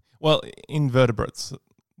 Well, invertebrates,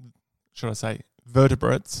 should I say,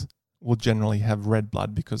 vertebrates will generally have red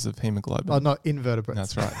blood because of hemoglobin. Oh, not invertebrates.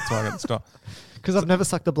 That's right. That's why I got to stop. Because I've never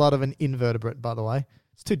sucked the blood of an invertebrate, by the way.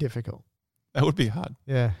 It's too difficult. That would be hard.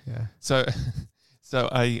 Yeah. So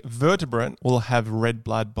a vertebrate will have red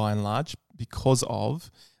blood by and large because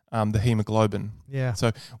of the hemoglobin. Yeah.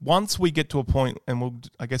 So once we get to a point, and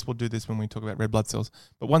I guess we'll do this when we talk about red blood cells,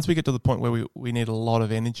 but once we get to the point where we need a lot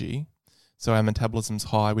of energy, so our metabolism's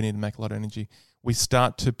high, we need to make a lot of energy. We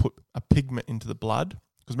start to put a pigment into the blood,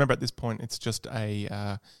 because remember at this point it's just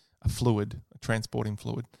a fluid, a transporting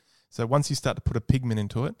fluid. So once you start to put a pigment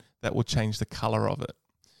into it, that will change the colour of it.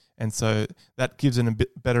 And so that gives it a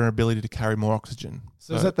bit better ability to carry more oxygen.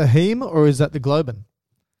 So is that the heme or is that the globin?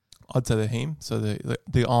 I'd say the heme, so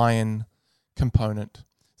the iron component.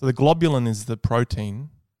 So the globulin is the protein,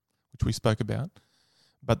 which we spoke about,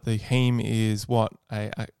 but the heme is what? I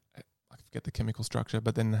forget the chemical structure,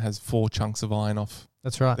 but then it has 4 chunks of iron off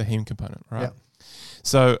That's right. the heme component, right? Yeah.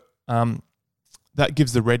 So that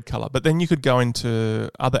gives the red colour. But then you could go into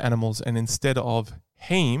other animals and instead of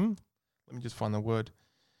heme, let me just find the word,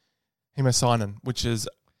 hemocyanin, which is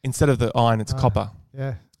instead of the iron, it's copper.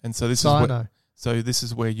 Yeah. And so this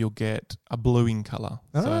is where you'll get a bluing colour.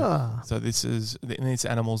 So this is in these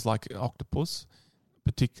animals like octopus,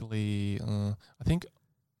 particularly I think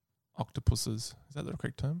octopuses. Is that the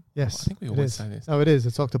correct term? Yes. I think we always say this. Oh, it is.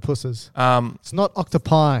 It's octopuses. It's not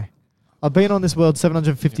octopi. I've been on this world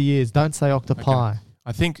 750 years. Don't say octopi. Okay.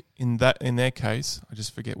 I think in their case, I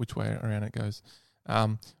just forget which way around it goes.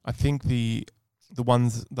 I think the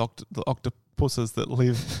octopuses that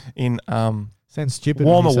live in sounds stupid.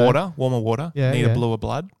 warmer water need a bluer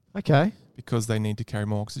blood. Okay. Because they need to carry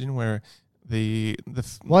more oxygen. Where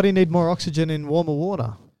why do you need more oxygen in warmer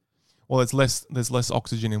water? Well, there's less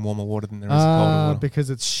oxygen in warmer water than there is in colder water. Because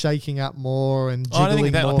it's shaking up more and jiggling I don't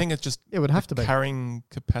think that. more. I think it's just it would have to be carrying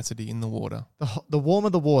capacity in the water. The warmer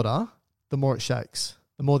the water, the more it shakes.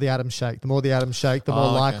 The more the atoms shake. The more the atoms shake, the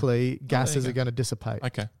more likely gases are going to dissipate.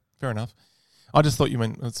 Okay, fair enough. I just thought you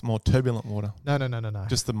meant it's more turbulent water. No.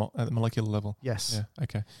 Just at the molecular level. Yes. Yeah.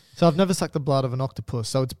 Okay. So I've never sucked the blood of an octopus,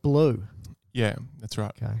 so it's blue. Yeah, that's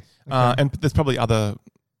right. Okay. And there's probably other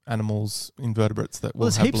animals, invertebrates that will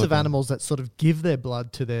have there's heaps blue of animals that sort of give their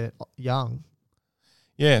blood to their young.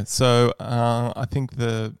 Yeah, so I think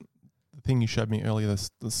the thing you showed me earlier this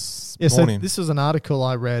So morning. this was an article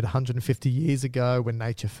I read 150 years ago when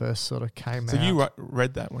Nature first sort of came out. So you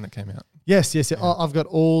read that when it came out? Yes. Yeah. I've got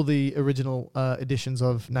all the original editions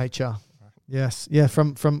of Nature. Right. Yes. Yeah,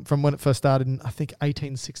 from when it first started in, I think,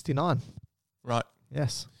 1869. Right.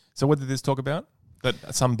 Yes. So what did this talk about?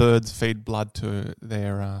 That some birds feed blood to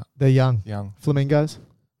their young. Young. Flamingos.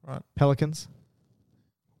 Right. Pelicans.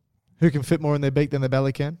 Who can fit more in their beak than their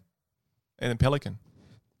belly can? And a pelican.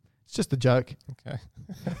 It's just a joke. Okay.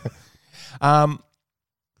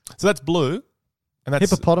 So that's blue. And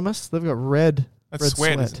that's hippopotamus. They've got red. That's red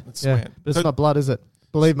sweat. It's sweat. But it's not blood, is it?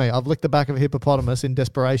 Believe me, I've licked the back of a hippopotamus in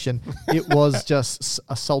desperation. It was just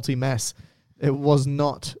a salty mess. It was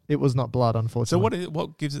not blood, unfortunately. So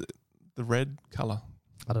what gives it the red colour?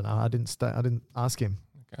 I don't know. I didn't ask him.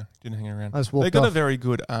 Okay. Didn't hang around. I just walked They've got off. a very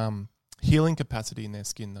good healing capacity in their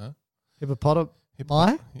skin, though.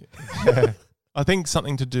 Hippopotami? Yeah. I think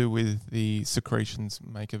something to do with the secretions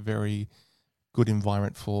make a very good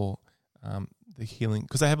environment for the healing,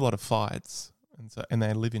 because they have a lot of fights and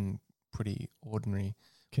they live in pretty ordinary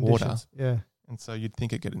Conditions. water. Yeah. And so you'd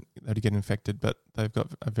think they'd get infected, but they've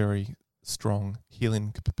got a very strong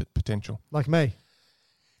healing potential. Like me.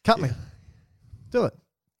 Cut me. Do it.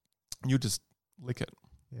 You just lick it.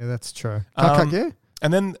 Yeah, that's true. Can I cut you?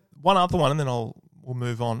 And then one other one, and then we'll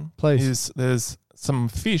move on. Please. There's some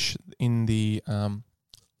fish in the I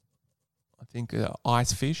think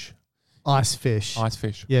ice fish. Ice fish. Ice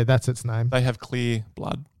fish. Yeah, that's its name. They have clear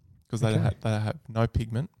blood because they have no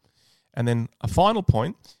pigment. And then a final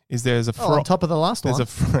point is there's a frog on top of the last one.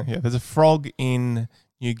 There's a frog in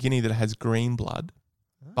New Guinea that has green blood.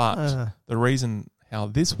 But the reason how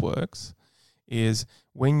this works is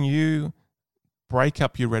when you break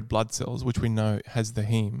up your red blood cells, which we know has the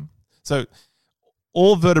heme. So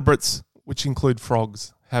all vertebrates, which include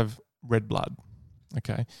frogs, have red blood.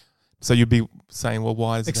 Okay. So you'd be saying, well,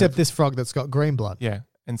 why is it? Except this frog that's got green blood. Yeah.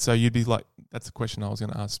 And so you'd be like, that's a question I was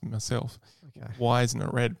going to ask myself. Okay. Why isn't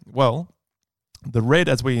it red? Well, the red,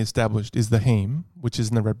 as we established, is the heme, which is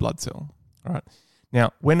in the red blood cell. All right.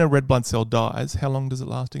 Now, when a red blood cell dies, how long does it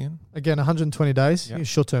last again? Again, 120 days. Yep.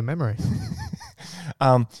 Short-term memory.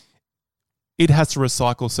 It has to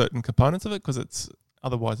recycle certain components of it because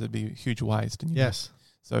otherwise it'd be a huge waste. Yes.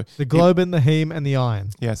 So the globin, the heme, and the iron.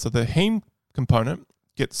 Yeah. So the heme component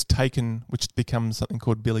gets taken, which becomes something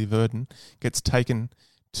called biliverdin, gets taken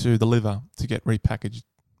to the liver to get repackaged.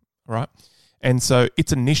 Right. And so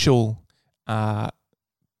its initial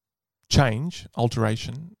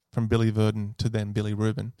alteration from biliverdin to then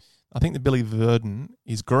bilirubin, I think the biliverdin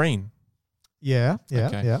is green. Yeah.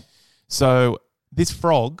 Okay. Yeah. So this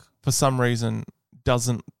frog, for some reason,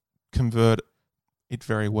 doesn't convert it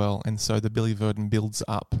very well, and so the biliverdin builds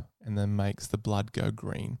up and then makes the blood go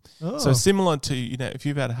green. Oh. So similar to, if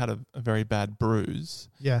you've had a very bad bruise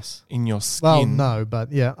Yes. in your skin. Well, no,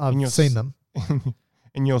 but yeah, I've your seen them.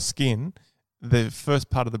 in your skin, the first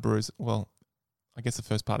part of the bruise, well, I guess the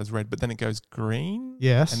first part is red, but then it goes green.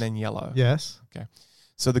 Yes. And then yellow. Yes.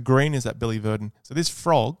 So the green is that biliverdin. So this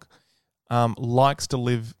frog likes to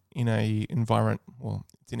live in a environment, well,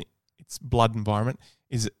 it's in its blood environment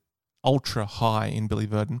is ultra high in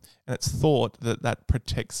biliverdin, and it's thought that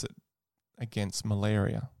protects it against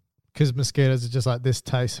malaria. Because mosquitoes are just like, this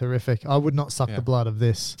tastes horrific. I would not suck the blood of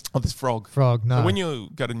this Oh, this frog. no. So when you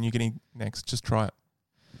go to New Guinea next, just try it.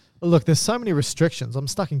 Look, there's so many restrictions. I'm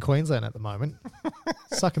stuck in Queensland at the moment.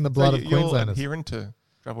 Sucking the blood of Queenslanders. You're adherent to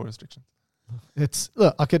travel restrictions.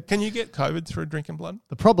 Can you get COVID through drinking blood?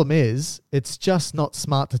 The problem is, it's just not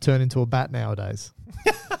smart to turn into a bat nowadays.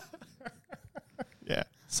 Yeah.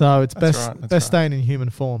 So it's That's best right. staying in human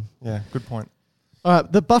form. Yeah, good point. All right,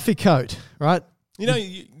 the Buffy coat, right?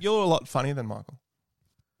 You're a lot funnier than Michael.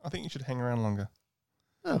 I think you should hang around longer.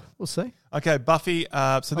 Oh, we'll see. Okay, Buffy. So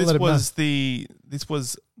I'll this let him was the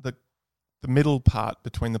middle part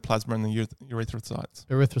between the plasma and the erythrocytes.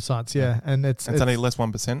 Erythrocytes, yeah, and it's only less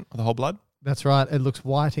 1% of the whole blood. That's right. It looks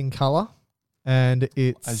white in color, and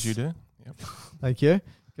it's As you do. Yep. Thank you.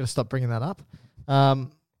 Got to stop bringing that up.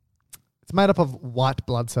 It's made up of white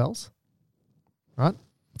blood cells, right?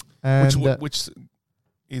 And Which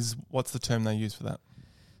is what's the term they use for that?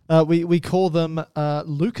 we call them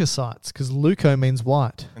leukocytes because leuko means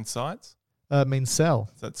white. And cytes? Means cell.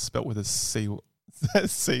 So that's spelt with a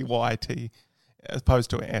C-Y-T as opposed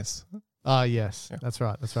to an S. Yes. Yeah. That's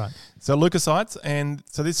right. So leukocytes, and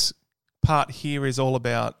so this part here is all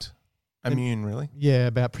about immune, really. Yeah,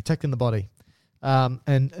 about protecting the body.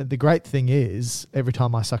 And the great thing is, every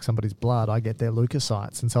time I suck somebody's blood, I get their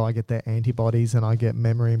leukocytes, and so I get their antibodies, and I get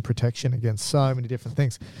memory and protection against so many different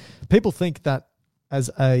things. People think that as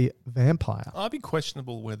a vampire, I'd be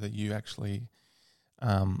questionable whether you actually.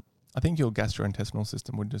 I think your gastrointestinal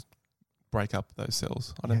system would just break up those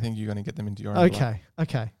cells. I don't think you're going to get them into your own blood.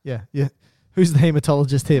 Okay, yeah. Who's the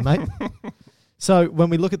hematologist here, mate? So when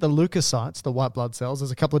we look at the leukocytes, the white blood cells, there's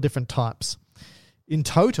a couple of different types. In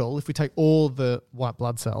total, if we take all the white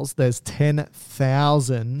blood cells, there's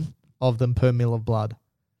 10,000 of them per mil of blood.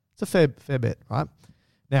 It's a fair bit, right?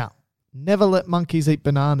 Now, never let monkeys eat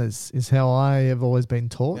bananas is how I have always been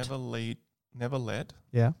taught. Never let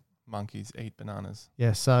monkeys eat bananas.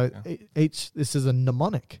 Yeah, so this is a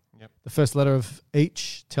mnemonic. Yep. The first letter of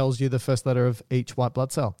each tells you the first letter of each white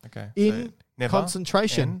blood cell. Okay. In never,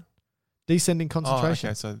 concentration, N. descending concentration.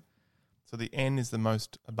 Oh, okay, so the N is the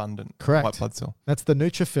most abundant Correct. white blood cell. That's the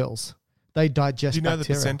neutrophils. They digest Do you know bacteria.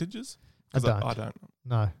 the percentages? I don't. I don't.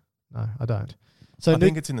 No, I don't. So I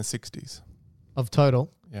think it's in the 60s. Of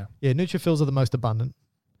total. Yeah. Yeah, neutrophils are the most abundant.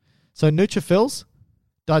 So neutrophils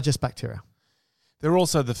digest bacteria. They're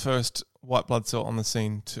also the first white blood cell on the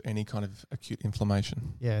scene to any kind of acute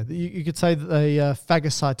inflammation. Yeah, you could say that they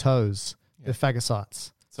phagocytose. Yeah. They're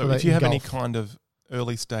phagocytes. So if you have any kind of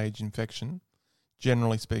early stage infection,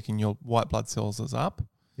 generally speaking, your white blood cells is up.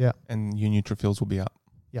 Yeah. And your neutrophils will be up.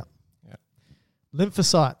 Yeah. Yeah.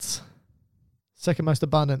 Lymphocytes, second most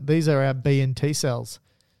abundant. These are our B and T cells,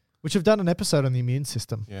 which have done an episode on the immune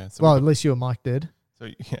system. Yeah. So well, at least you and Mike did. So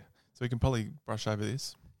we can probably brush over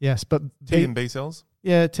this. Yes, but T and B cells.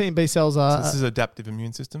 Yeah, T and B cells are. So this is adaptive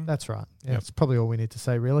immune system. That's right. Yeah, Yep. That's probably all we need to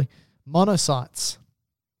say, really. Monocytes.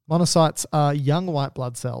 Monocytes are young white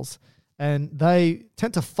blood cells, and they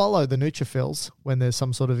tend to follow the neutrophils when there's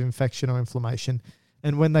some sort of infection or inflammation.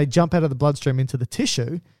 And when they jump out of the bloodstream into the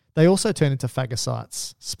tissue, they also turn into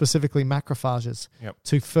phagocytes, specifically macrophages,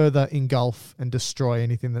 to further engulf and destroy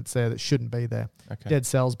anything that's there that shouldn't be there. Okay. Dead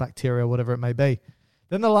cells, bacteria, whatever it may be.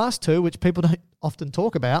 Then the last two, which people don't often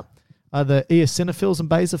talk about, are the eosinophils and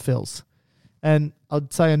basophils. And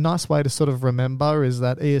I'd say a nice way to sort of remember is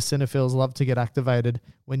that eosinophils love to get activated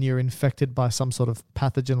when you're infected by some sort of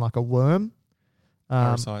pathogen like a worm.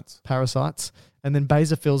 Parasites. And then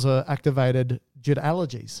basophils are activated due to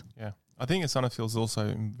allergies. Yeah. I think eosinophils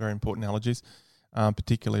also very important allergies,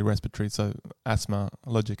 particularly respiratory. So asthma,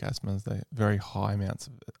 allergic asthmas, they very high amounts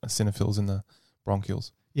of eosinophils in the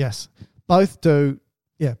bronchioles. Yes. Both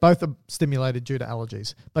are stimulated due to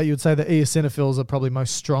allergies. But you would say the eosinophils are probably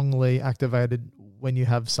most strongly activated when you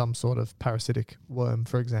have some sort of parasitic worm,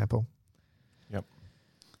 for example. Yep.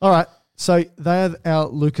 All right. So they are our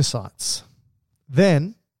leukocytes.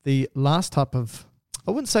 Then the last type of,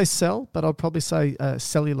 I wouldn't say cell, but I'd probably say a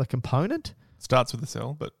cellular component. Starts with a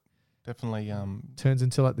cell, but definitely turns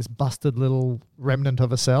into like this busted little remnant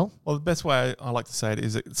of a cell. Well, the best way I like to say it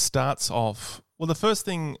is it starts off. Well, the first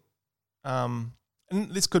thing,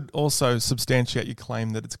 And this could also substantiate your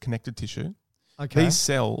claim that it's connective tissue. Okay. These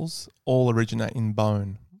cells all originate in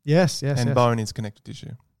bone. Yes. And bone is connective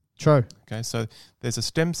tissue. True. Okay, so there's a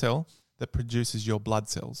stem cell that produces your blood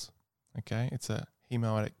cells. Okay, it's a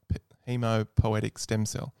hemopoietic stem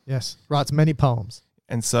cell. Yes. Writes many poems.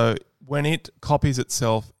 And so when it copies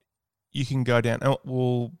itself, you can go down. And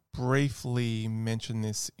we'll briefly mention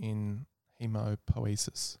this in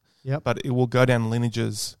hemopoiesis. Yep. But it will go down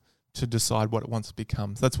lineages to decide what it wants to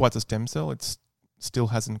become. So that's why it's a stem cell. It still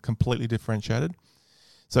hasn't completely differentiated.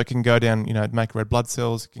 So it can go down, make red blood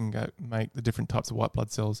cells. It can go make the different types of white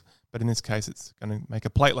blood cells. But in this case, it's going to make a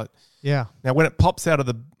platelet. Yeah. Now, when it pops out of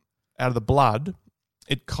the blood,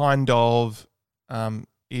 it kind of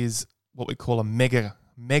is what we call a mega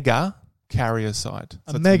karyocyte.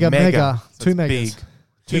 So a mega. So Two it's megas. big,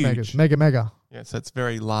 Two huge. megas. Mega. Yeah, so it's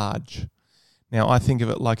very large. Now, I think of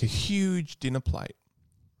it like a huge dinner plate.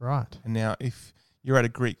 Right. And now, if you're at a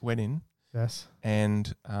Greek wedding, Yes. and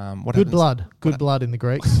what Good happens? blood. Good blood in the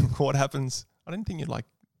Greeks. What happens? I didn't think you'd like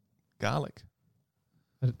garlic.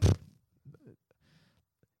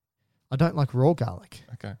 I don't like raw garlic.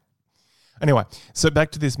 Okay. Anyway, so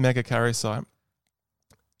back to this megakaryocyte.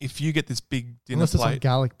 If you get this big dinner Unless it's on plate,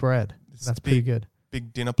 garlic bread. this That's pretty good.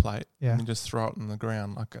 big dinner plate, Yeah. and you just throw it on the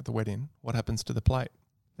ground like at the wedding, what happens to the plate?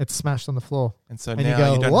 It's smashed on the floor. And so And now you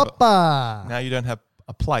go, don't have whoppa! now you don't have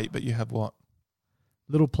a plate, but you have what?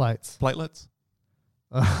 Little plates. Platelets.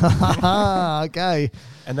 Okay.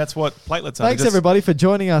 And that's what platelets are. Thanks, everybody, for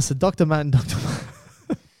joining us, Dr. Matt and Dr.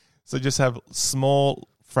 Matt. So just have small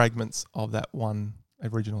fragments of that one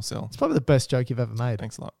original cell. It's probably the best joke you've ever made.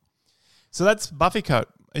 Thanks a lot. So that's Buffy coat.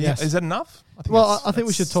 Yes. Is that enough? I think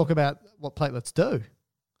we should talk about what platelets do.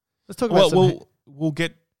 Let's talk about we'll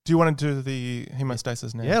get. Do you want to do the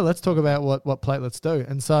hemostasis now? Yeah, let's talk about what platelets do.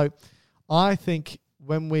 And so I think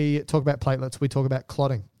when we talk about platelets, we talk about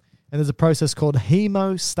clotting. And there's a process called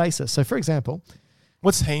hemostasis. So, for example,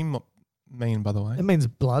 What's heme mean, by the way? it means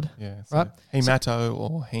blood. Yeah. So right? Hemato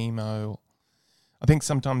or hemo. I think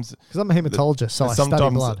sometimes Because I'm a hematologist, so I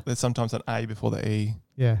study blood. there's sometimes an A before the E.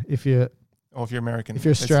 Yeah, if you're American. if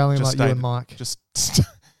you're Australian just like you state and it. Mike. Just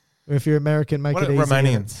Or if you're American, make What it are easy.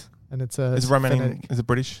 Romanians? And it's is it's Romanian, phonetic. is it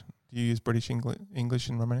British? Do you use British English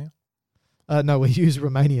in Romania? No, we use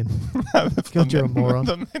Romanian. God, you're a moron.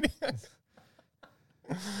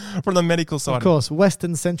 From the medical side. Of course,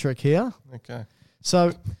 Western-centric here. Okay.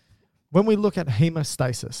 So when we look at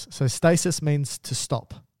hemostasis, so stasis means to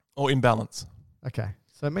stop. Or imbalance. Okay,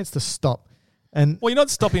 so it means to stop. And Well, you're not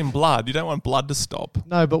stopping blood. You don't want blood to stop.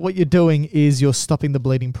 no, but what you're doing is you're stopping the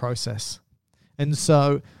bleeding process. And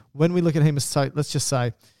so when we look at hemostasis, let's just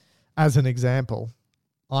say, as an example,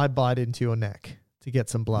 I bite into your neck to get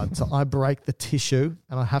some blood. So I break the tissue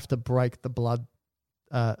and I have to break the blood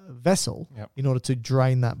vessel Yep. in order to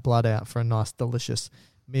drain that blood out for a nice, delicious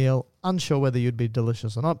meal. Unsure whether you'd be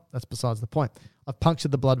delicious or not. That's besides the point. I've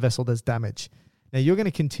punctured the blood vessel. There's damage. Now, you're going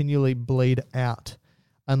to continually bleed out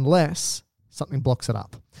unless something blocks it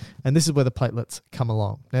up. And this is where the platelets come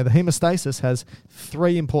along. Now, the hemostasis has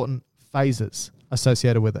 3 important phases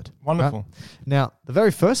associated with it. Wonderful. Right? Now, the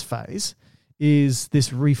very first phase is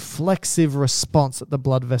this reflexive response that the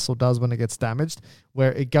blood vessel does when it gets damaged,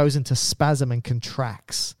 where it goes into spasm and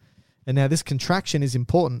contracts. And now this contraction is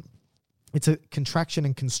important. It's a contraction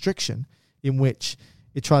and constriction in which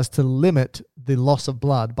it tries to limit the loss of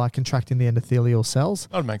blood by contracting the endothelial cells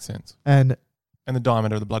That would make sense. and And the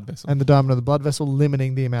diameter of the blood vessel. the diameter of the blood vessel,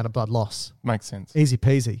 limiting the amount of blood loss. Makes sense. Easy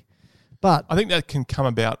peasy. But I think that can come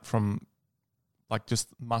about from like just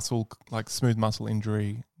muscle, like smooth muscle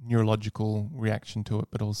injury, neurological reaction to it,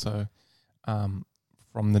 but also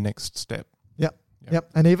from the next step.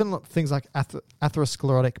 Yep. And even things like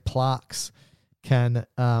atherosclerotic plaques can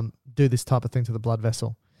do this type of thing to the blood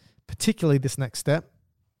vessel, particularly this next step.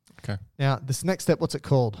 Okay. Now, this next step, what's it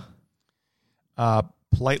called?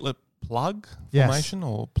 Platelet plug Yes. formation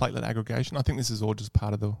or platelet aggregation. I think this is all just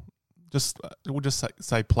part of the, we'll just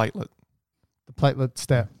say platelet. The platelet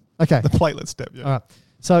step. Okay. The platelet step, yeah. All right.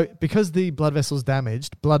 So because the blood vessel is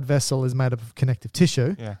damaged, blood vessel is made up of connective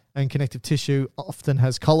tissue, Yeah. and connective tissue often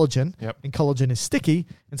has collagen, Yep. and collagen is sticky,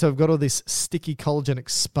 and so we've got all this sticky collagen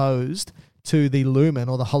exposed to the lumen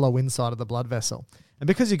or the hollow inside of the blood vessel. And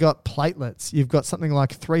because you've got platelets, you've got something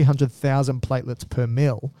like 300,000 platelets per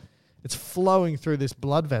mil. It's flowing through this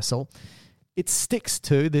blood vessel. It sticks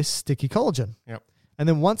to this sticky collagen. Yep. And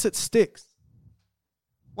then once it sticks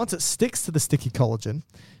to the sticky collagen,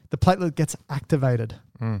 the platelet gets activated.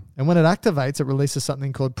 Mm. And when it activates, it releases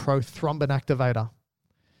something called prothrombin activator.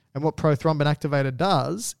 And what prothrombin activator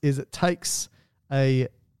does is it takes a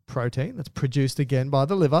protein that's produced again by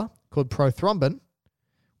the liver called prothrombin,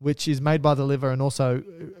 which is made by the liver and also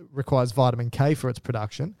requires vitamin K for its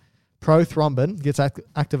production. Prothrombin gets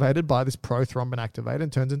activated by this prothrombin activator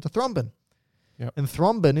and turns into thrombin. Yep. And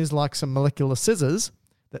thrombin is like some molecular scissors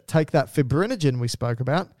that take that fibrinogen we spoke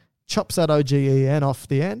about, chops that OGEN off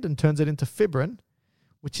the end and turns it into fibrin,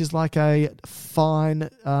 which is like a fine,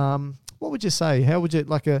 what would you say? How would you,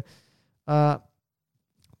 like a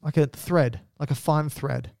thread, like a fine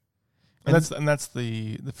thread. And that's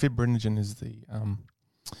the fibrinogen is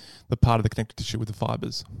the part of the connective tissue with the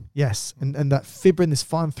fibers. Yes, and that fibrin, this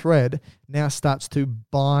fine thread, now starts to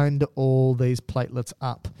bind all these platelets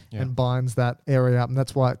up and binds that area up, and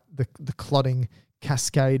that's why the clotting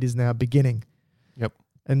cascade is now beginning. Yep.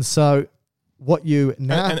 And so what you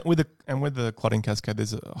now... And with the clotting cascade,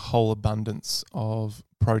 there's a whole abundance of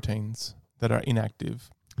proteins that are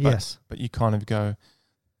inactive. But you kind of go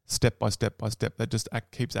step by step by step. That just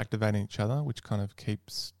keeps activating each other, which kind of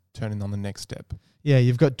keeps turning on the next step. Yeah,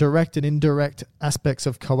 you've got direct and indirect aspects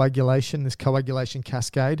of coagulation, this coagulation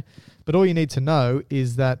cascade. But all you need to know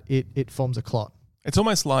is that it forms a clot. It's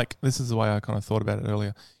almost like, this is the way I kind of thought about it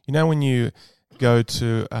earlier. You know when you go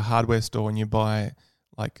to a hardware store and you buy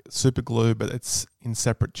like super glue, but it's in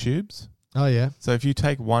separate tubes? Oh, yeah. So if you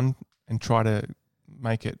take one and try to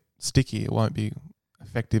make it sticky, it won't be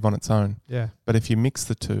effective on its own. Yeah. But if you mix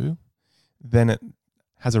the two, then it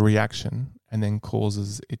has a reaction and then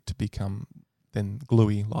causes it to become then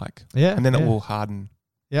gluey like. Yeah. And then it will harden.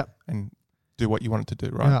 Yep. And do what you want it to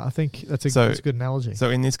do, right? Yeah, I think that's a good analogy. So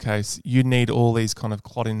in this case, you need all these kind of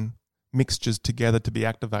clotting mixtures together to be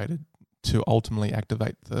activated to ultimately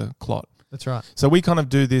activate the clot. That's right. So we kind of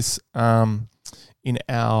do this in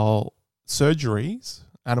our surgeries,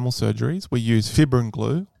 animal surgeries. We use fibrin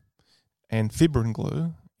glue, and fibrin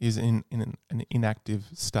glue is in an inactive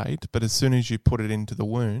state, but as soon as you put it into the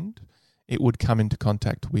wound, it would come into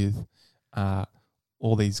contact with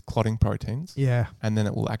all these clotting proteins. Yeah. And then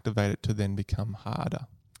it will activate it to then become harder.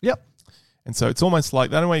 Yep. And so it's almost like,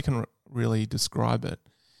 the only way you can really describe it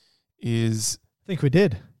is... I think we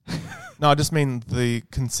did. No, I just mean the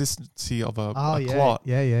consistency of a clot.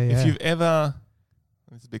 Yeah. If you've ever...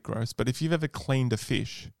 It's a bit gross, but if you've ever cleaned a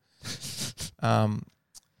fish...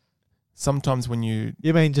 sometimes when you...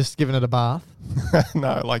 You mean just giving it a bath?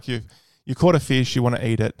 No, like you caught a fish, you want to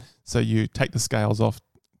eat it, so you take the scales off,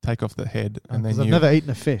 take off the head, and then I've never eaten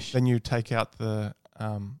a fish. Then you take out the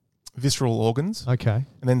visceral organs. Okay.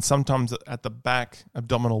 And then sometimes at the back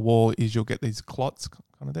abdominal wall you'll get these clots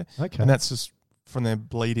kind of there. Okay. And that's just from their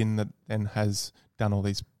bleeding that then has done all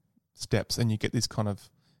these steps, and you get this kind of...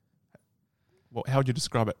 Well, how would you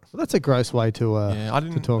describe it? Well, that's a gross way to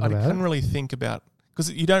talk about it. I couldn't really think about... Because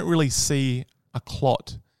you don't really see a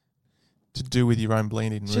clot to do with your own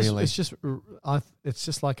bleeding, really. It's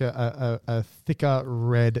just like a thicker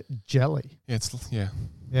red jelly. Yeah.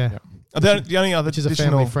 The only other which is a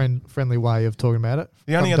family-friendly way of talking about it.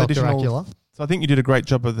 The only other additional... Acula. So I think you did a great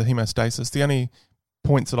job of the hemostasis. The only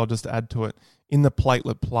points that I'll just add to it, in the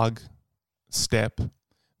platelet plug step,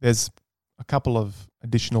 there's a couple of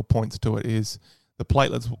additional points to it. Is the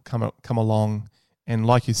platelets will come along, and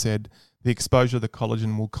like you said, the exposure of the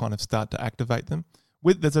collagen will kind of start to activate them.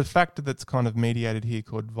 There's a factor that's kind of mediated here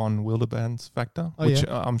called von Willebrand's factor, which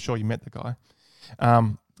I'm sure you met the guy.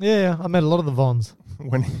 Yeah, I met a lot of the Vons.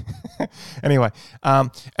 Anyway,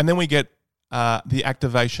 and then we get the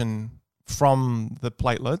activation from the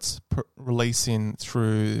platelets releasing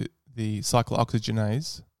through the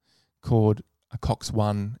cyclooxygenase called a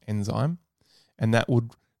COX-1 enzyme, and that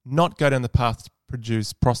would not go down the path to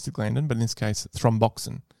produce prostaglandin, but in this case,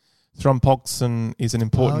 thromboxane. Thromboxane is an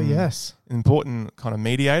important kind of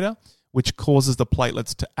mediator, which causes the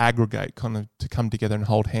platelets to aggregate, kind of to come together and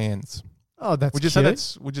hold hands. Oh, that's would you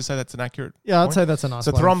say that's an accurate? Yeah, point? I'd say that's a nice.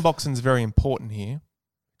 So thromboxane is very important here,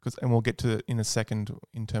 and we'll get to it in a second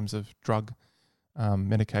in terms of drug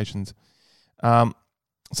medications.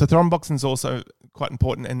 So thromboxane is also quite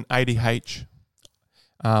important, and ADH,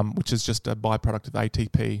 which is just a byproduct of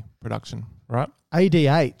ATP production, right?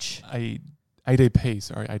 ADP.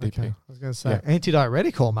 ADP. Okay. I was going to say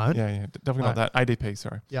antidiuretic hormone. Yeah, definitely not that. ADP,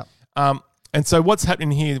 sorry. Yeah. And so what's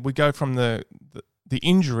happening here, we go from the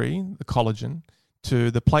injury, the collagen,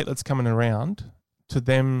 to the platelets coming around, to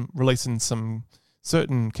them releasing some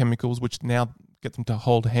certain chemicals which now get them to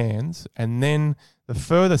hold hands. And then the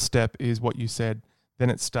further step is what you said,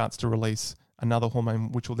 then it starts to release another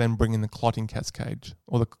hormone which will then bring in the clotting cascade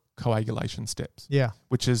or the coagulation steps. Yeah.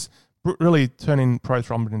 Which is really turning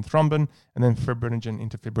prothrombin into thrombin, and then fibrinogen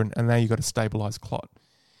into fibrin, and now you've got a stabilized clot.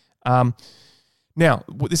 Now,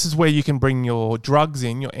 this is where you can bring your drugs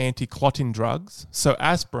in, your anti-clotting drugs. So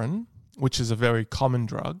aspirin, which is a very common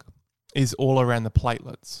drug, is all around the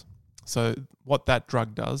platelets. So what that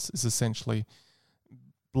drug does is essentially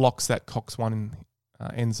blocks that COX-1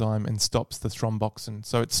 enzyme and stops the thromboxane.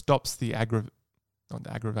 So it stops the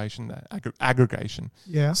aggregation.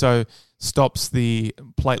 Yeah. So stops the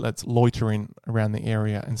platelets loitering around the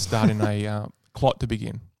area and starting a clot to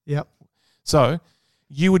begin. Yep. So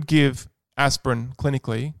you would give aspirin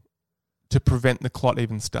clinically to prevent the clot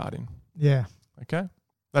even starting. Yeah. Okay?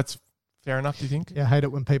 That's fair enough, do you think? Yeah, I hate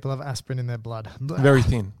it when people have aspirin in their blood. Blah. Very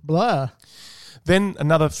thin. Blah. Then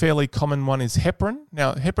another fairly common one is heparin.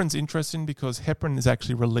 Now, heparin's interesting because heparin is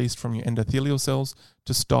actually released from your endothelial cells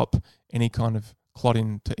to stop any kind of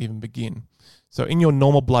clotting to even begin. So in your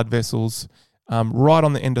normal blood vessels, right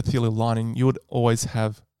on the endothelial lining, you would always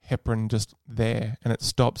have heparin just there, and it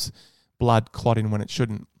stops blood clotting when it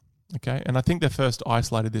shouldn't. Okay, and I think they first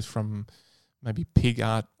isolated this from maybe pig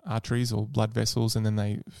arteries or blood vessels, and then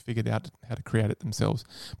they figured out how to create it themselves.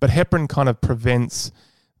 But heparin kind of prevents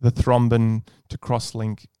the thrombin to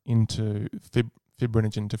cross-link into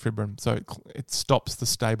fibrinogen to fibrin. So it stops the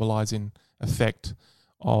stabilizing effect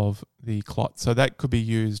of the clot. So that could be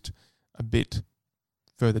used a bit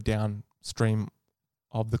further downstream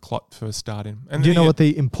of the clot first starting. And do you know what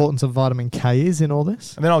the importance of vitamin K is in all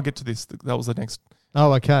this? And then I'll get to this. That was the next.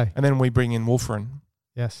 Oh, okay. And then we bring in warfarin.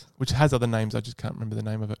 Yes. Which has other names. I just can't remember the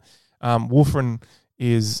name of it. Warfarin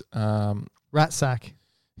is... rat sack.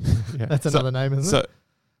 Yeah. That's another name, isn't it?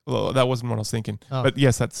 Well, that wasn't what I was thinking. Oh. But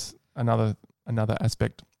yes, that's another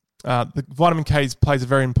aspect. The vitamin K plays a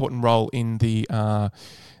very important role in the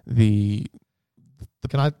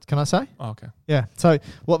Can I say? Oh, okay. Yeah. So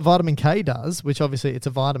what vitamin K does, which obviously it's a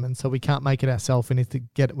vitamin, so we can't make it ourselves. We need to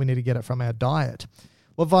get it from our diet.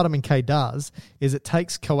 What vitamin K does is it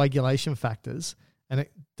takes coagulation factors and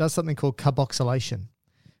it does something called carboxylation.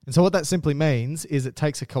 And so what that simply means is it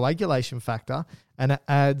takes a coagulation factor and it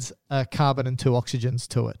adds a carbon and 2 oxygens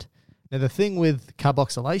to it. Now, the thing with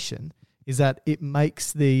carboxylation is that it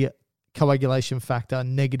makes the coagulation factor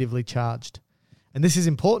negatively charged. And this is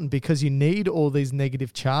important because you need all these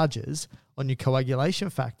negative charges on your coagulation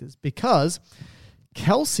factors, because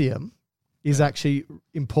calcium is actually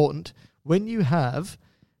important when you have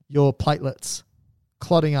your platelets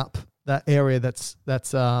clotting up that area that's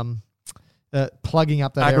plugging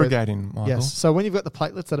up that aggregating, area. Michael. Yes. So when you've got the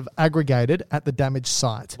platelets that have aggregated at the damaged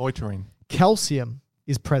site, Loitering. calcium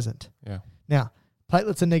is present. Yeah. Now,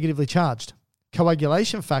 platelets are negatively charged.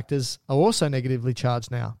 Coagulation factors are also negatively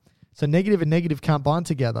charged now. So negative and negative can't bind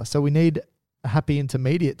together. So we need a happy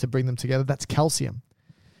intermediate to bring them together. That's calcium.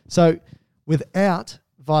 So without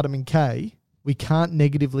vitamin K, we can't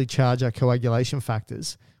negatively charge our coagulation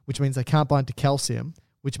factors, which means they can't bind to calcium,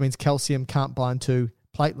 which means calcium can't bind to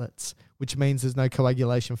platelets, which means there's no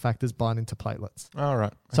coagulation factors binding to platelets. All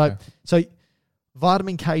right. Okay. So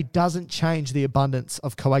vitamin K doesn't change the abundance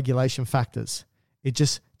of coagulation factors. It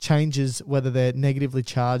just changes whether they're negatively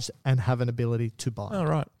charged and have an ability to bind. All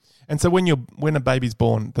right. And so when a baby's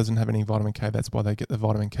born doesn't have any vitamin K, that's why they get the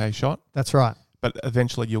vitamin K shot. That's right. But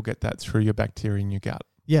eventually you'll get that through your bacteria in your gut.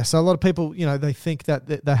 Yeah, so a lot of people, they think that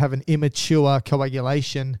they have an immature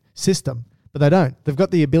coagulation system, but they don't. They've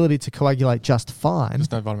got the ability to coagulate just fine.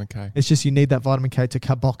 Just no vitamin K. It's just you need that vitamin K to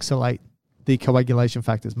carboxylate the coagulation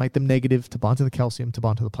factors, make them negative to bind to the calcium, to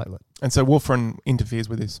bind to the platelet. And so warfarin interferes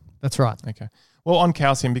with this. That's right. Okay. Well, on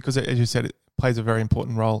calcium, because as you said, it plays a very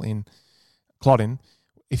important role in clotting.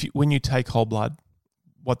 When you take whole blood,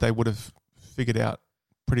 what they would have figured out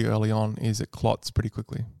pretty early on is it clots pretty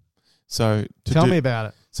quickly. So Tell me about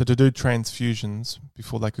it. So to do transfusions,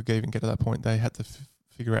 before they could even get to that point, they had to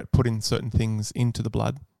figure out putting certain things into the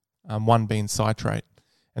blood, one being citrate,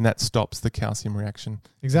 and that stops the calcium reaction.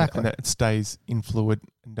 Exactly. And that it stays in fluid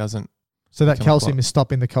and doesn't. So that calcium is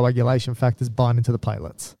stopping the coagulation factors binding to the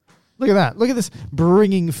platelets. Look at that. Look at this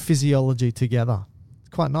bringing physiology together. It's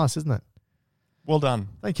quite nice, isn't it? Well done.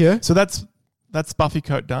 Thank you. So that's Buffy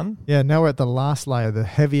coat done. Yeah, now we're at the last layer, the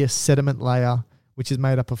heaviest sediment layer, which is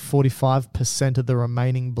made up of 45% of the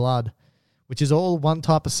remaining blood, which is all one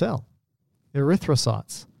type of cell,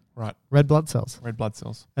 erythrocytes. Right. Red blood cells. Red blood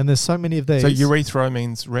cells. And there's so many of these. So urethro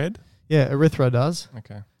means red? Yeah, erythro does.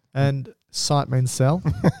 Okay. And cyte means cell.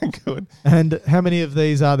 Good. And how many of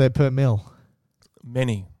these are there per mil?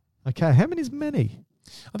 Many. Okay, how many is many?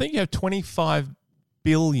 I think you have 25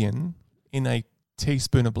 billion in a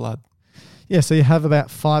teaspoon of blood. Yeah, so you have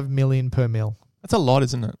about 5 million per mil. That's a lot,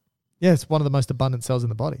 isn't it? Yeah, it's one of the most abundant cells in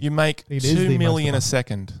the body. You make 2 million a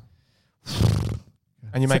second.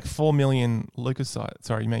 And you make 4 million leukocytes.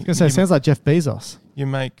 Sorry, you make... I was going to say, it sounds like Jeff Bezos. You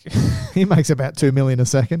make... He makes about 2 million a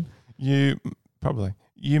second. You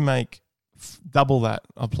make double that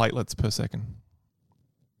of platelets per second.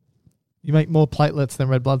 You make more platelets than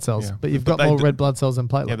red blood cells, Yeah. but you've But got they more d- red blood cells than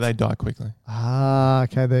platelets. Yeah, but they die quickly.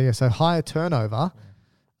 Okay, there you go. So higher turnover.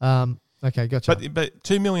 Okay, gotcha. But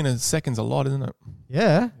 2 million a second's a lot, isn't it?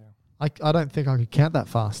 Yeah. I don't think I could count that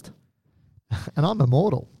fast. And I'm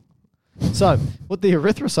immortal. So what the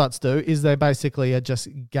erythrocytes do is they basically are just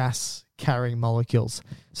gas-carrying molecules.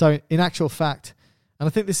 So in actual fact, and I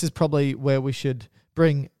think this is probably where we should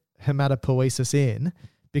bring hematopoiesis in,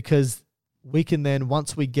 because we can then,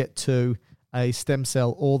 once we get to a stem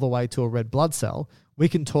cell all the way to a red blood cell, we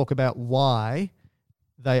can talk about why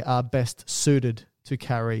they are best suited to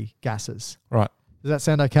carry gases. Right. Does that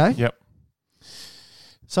sound okay? Yep.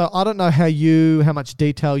 So I don't know how much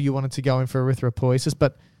detail you wanted to go in for erythropoiesis,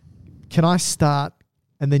 but can I start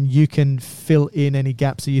and then you can fill in any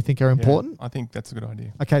gaps that you think are important? Yeah, I think that's a good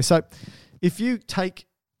idea. Okay, so if you take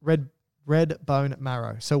red bone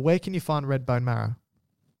marrow, so where can you find red bone marrow?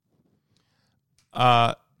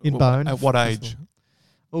 In bone. At what age?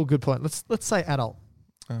 Oh, good point. Let's say adult.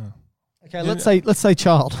 Oh. Okay, Yeah. let's say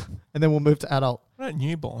child, and then we'll move to adult. What about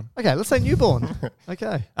newborn? Okay, let's say newborn.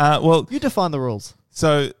 Okay, Well, you define the rules.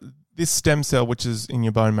 so this stem cell, which is in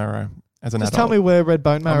your bone marrow as an Just adult. tell me where red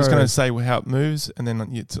bone marrow I'm just going to is. say how it moves, and then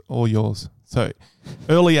it's all yours. So,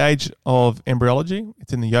 early age of embryology,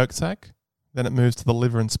 it's in the yolk sac. Then it moves to the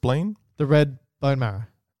liver and spleen. The red bone marrow.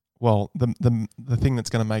 Well, the thing that's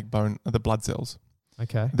going to make bone are the blood cells.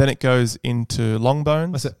 Okay. Then it goes into long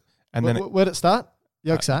bones. What's it? And then Where'd it start?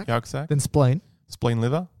 Yolk sac. Yolk sac. Then spleen. Spleen,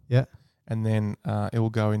 liver. Yeah. And then it will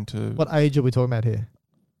go into What age are we talking about here?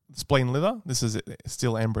 spleen, liver. This is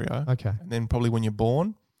still embryo. Okay. And then probably when you're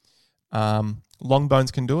born, long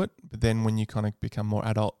bones can do it. But then when you kind of become more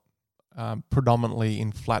adult, predominantly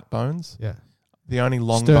in flat bones, Yeah. the only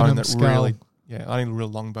long Sternum, bone that skull. really, only real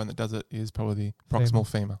long bone that does it is probably the proximal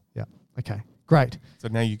femur. Okay. Great. So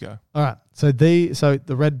now you go. All right. So the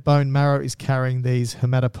red bone marrow is carrying these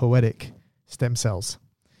hematopoietic stem cells.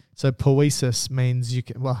 So poiesis means you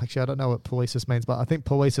can. Well, actually, I don't know what poiesis means, but I think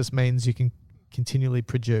poiesis means you can continually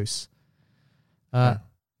produce. Yeah.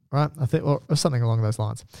 Right. I think, or something along those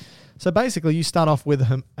lines. So basically, you start off with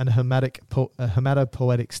a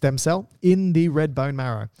hematopoietic stem cell in the red bone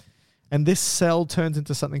marrow, and this cell turns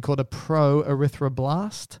into something called a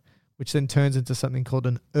proerythroblast, which then turns into something called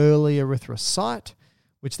an early erythrocyte,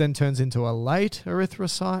 which then turns into a late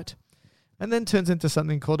erythrocyte, and then turns into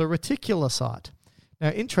something called a reticulocyte. Now,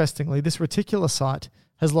 interestingly, this reticulocyte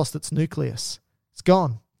has lost its nucleus. It's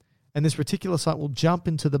gone. And this reticulocyte will jump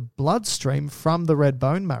into the bloodstream from the red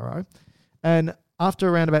bone marrow. And after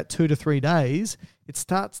around about 2 to 3 days, it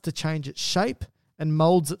starts to change its shape and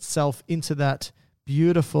molds itself into that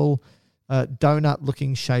beautiful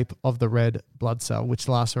donut-looking shape of the red blood cell, which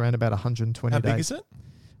lasts around about 120 days. How big is it?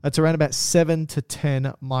 It's around about 7 to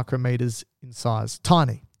 10 micrometers in size.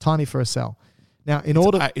 Tiny for a cell. Now,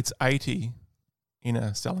 It's 80 in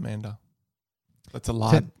a salamander. That's a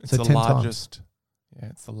large. 10 It's the 10 times. largest. Yeah,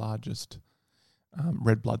 it's the largest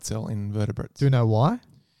red blood cell in vertebrates. Do you know why?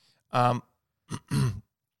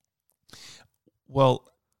 Well,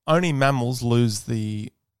 only mammals lose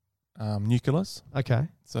the nucleus. Okay.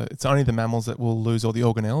 So it's only the mammals that will lose all the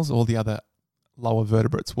organelles. All the other lower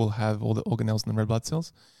vertebrates will have all the organelles in the red blood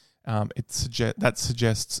cells. That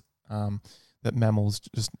suggests that mammals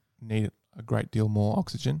just need a great deal more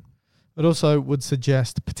oxygen. It also would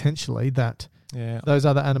suggest potentially that Yeah, those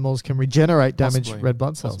other animals can regenerate damaged Possibly. red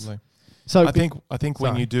blood cells. possibly. So I think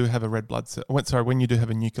when sorry. you do have a red blood cell, when you do have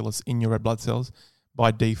a nucleus in your red blood cells,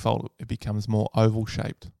 by default it becomes more oval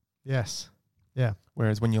shaped. yes.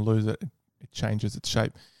 Whereas when you lose it, it changes its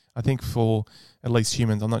shape. I think for at least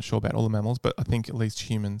humans, I'm not sure about all the mammals, but I think at least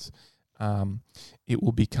humans, it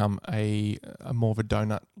will become a more of a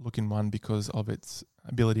donut looking one because of its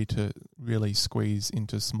ability to really squeeze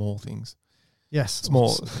into small things, Yes.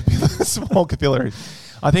 small capillaries.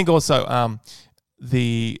 I think also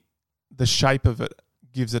the shape of it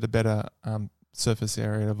gives it a better surface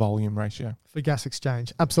area to volume ratio. For gas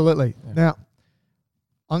exchange. Absolutely. Yeah.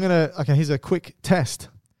 Now, here's a quick test.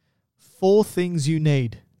 4 things you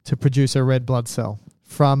need to produce a red blood cell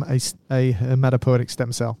from a hematopoietic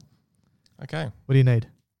stem cell. Okay. What do you need?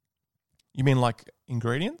 You mean like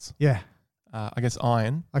ingredients? Yeah. I guess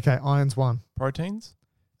iron, Okay, iron's 1. proteins.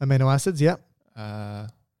 Amino acids, yep.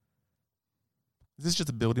 Is this just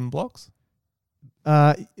the building blocks?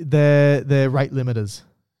 They're rate limiters.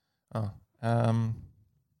 Oh,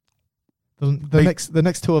 The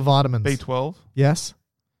next 2 are vitamins. B12, Yes.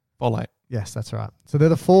 folate. Yes, that's right. So they're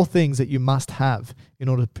the 4 things that you must have in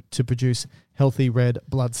order to produce healthy red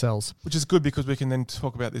blood cells. Which is good because we can then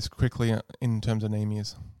talk about this quickly in terms of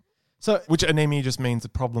anemias. So Which anemia just means a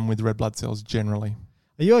problem with red blood cells generally.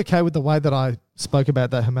 Are you okay with the way that I spoke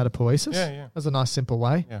about that hematopoiesis? Yeah. That's a nice, simple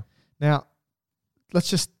way. Yeah. Now,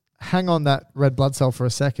 let's just hang on that red blood cell for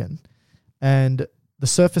a second. And the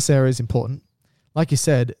surface area is important. Like you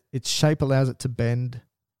said, its shape allows it to bend,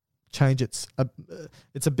 change its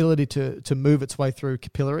ability to move its way through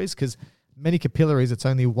capillaries, because many capillaries, it's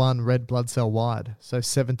only one red blood cell wide, so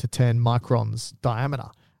 7 to 10 microns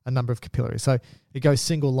diameter, a number of capillaries. So it goes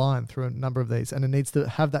single line through a number of these, and it needs to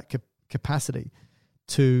have that capacity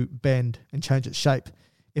to bend and change its shape.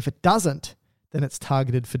 If it doesn't, then it's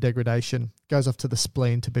targeted for degradation, goes off to the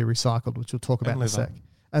spleen to be recycled, which we'll talk about in a sec.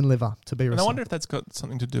 And liver to be recycled. And I wonder if that's got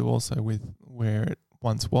something to do also with where it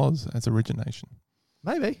once was as origination.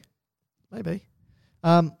 Maybe.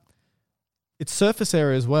 Its surface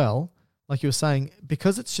area as well, like you were saying,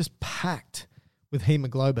 because it's just packed with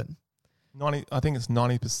hemoglobin. I think it's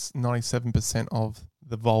 97% of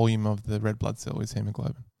the volume of the red blood cell is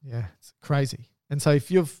hemoglobin. Yeah, it's crazy. And so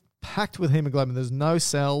if you've packed with hemoglobin, there's no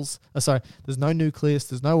cells, there's no nucleus,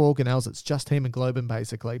 there's no organelles, it's just hemoglobin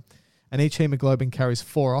basically. And each hemoglobin carries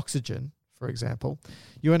 4 oxygen, for example.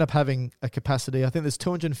 You end up having a capacity, I think there's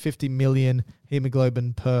 250 million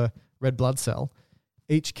hemoglobin per red blood cell,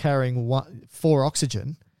 each carrying 4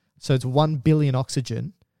 oxygen. So it's 1 billion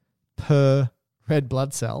oxygen per red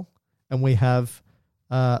blood cell. And we have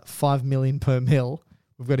 5 million per mil.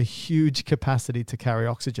 We've got a huge capacity to carry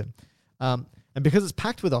oxygen. And because it's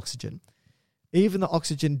packed with oxygen, even the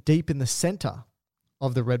oxygen deep in the center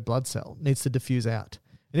of the red blood cell needs to diffuse out.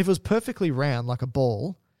 And if it was perfectly round like a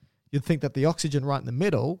ball, you'd think that the oxygen right in the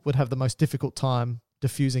middle would have the most difficult time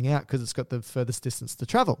diffusing out because it's got the furthest distance to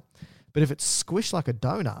travel. But if it's squished like a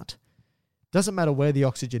donut, doesn't matter where the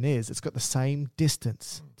oxygen is, it's got the same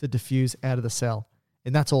distance to diffuse out of the cell.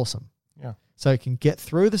 And that's awesome. Yeah. So it can get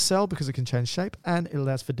through the cell because it can change shape, and it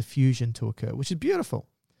allows for diffusion to occur, which is beautiful.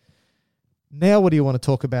 Now, what do you want to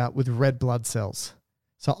talk about with red blood cells?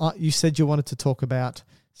 So you said you wanted to talk about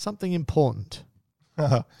something important.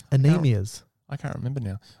 Anemias. I can't remember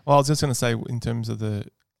now. Well, I was just going to say in terms of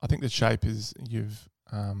I think the shape is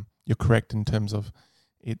you're correct in terms of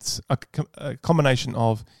it's a combination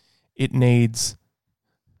of it needs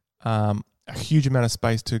a huge amount of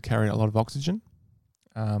space to carry a lot of oxygen.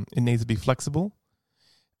 It needs to be flexible.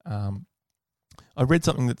 I read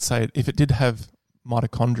something that said if it did have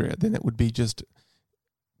mitochondria, then it would be just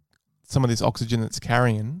some of this oxygen that's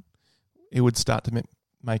carrying, it would start to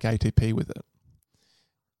make ATP with it.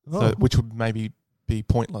 Oh. So, which would maybe be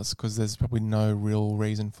pointless because there's probably no real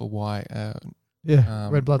reason for why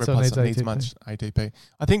red blood cell needs much ATP.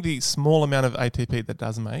 I think the small amount of ATP that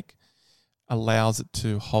does make allows it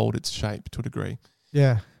to hold its shape to a degree.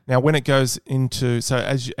 Yeah. Now, when it goes into, so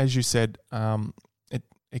as you said,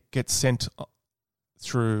 it gets sent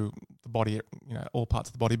through the body, all parts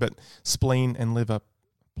of the body, but spleen and liver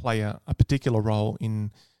play a particular role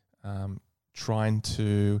in trying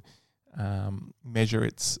to measure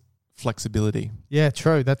its flexibility. Yeah,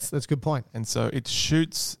 true. That's a good point. And so it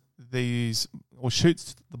shoots the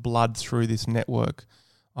blood through this network.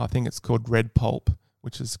 I think it's called red pulp,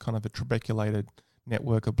 which is kind of a trabeculated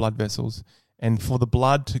network of blood vessels. And for the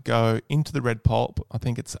blood to go into the red pulp, I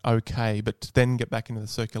think it's okay, but to then get back into the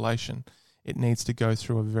circulation, it needs to go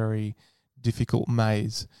through a very difficult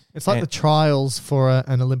maze. It's like the trials for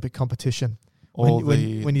an Olympic competition.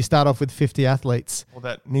 When you start off with 50 athletes. Or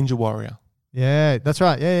that Ninja Warrior. Yeah, that's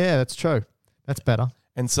right. Yeah, that's true. That's better.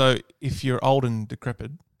 And so if you're old and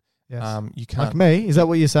decrepit, yes. You can't... Like me? Is that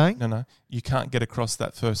what you're saying? No. You can't get across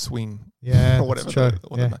that first swing. Yeah, or whatever. That's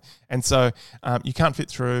true. And so you can't fit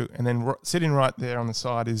through. And then sitting right there on the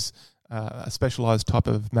side is a specialised type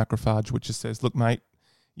of macrophage, which just says, look, mate,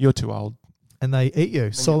 you're too old. And they eat you,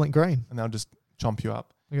 Soylent Green. And they'll just chomp you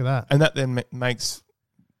up. Look at that. And that then makes,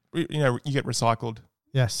 you get recycled.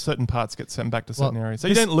 Yes. Certain parts get sent back to certain areas. So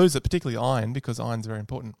you don't lose it, particularly iron, because iron's very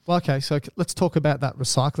important. Well, okay, so let's talk about that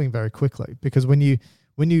recycling very quickly, because when you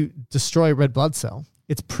destroy a red blood cell,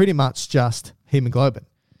 it's pretty much just hemoglobin.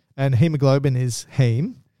 And hemoglobin is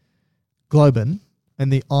heme, globin,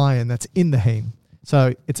 and the iron that's in the heme.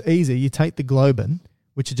 So it's easy. You take the globin,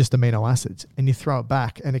 which are just amino acids, and you throw it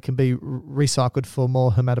back, and it can be recycled for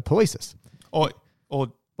more hematopoiesis. Or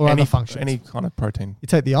other functions. Any kind of protein. You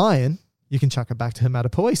take the iron, you can chuck it back to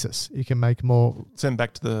hematopoiesis. You can make more... Send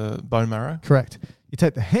back to the bone marrow. Correct. You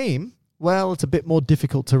take the heme, well, it's a bit more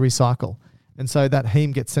difficult to recycle. And so that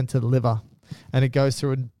heme gets sent to the liver, and it goes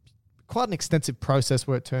through quite an extensive process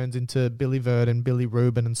where it turns into biliverdin,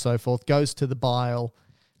 bilirubin, and so forth, goes to the bile.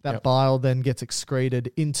 That bile then gets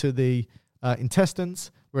excreted into the intestines,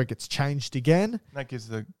 where it gets changed again. That gives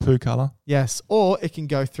the poo colour. Yes, or it can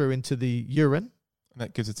go through into the urine, And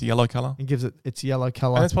that gives it a yellow colour. It gives it its yellow And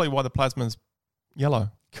colour. that's probably why the plasma's yellow.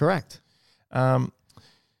 Correct.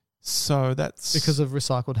 So that's... Because of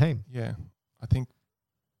recycled heme. Yeah, I think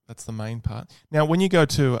that's the main part. Now, when you go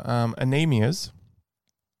to anemias...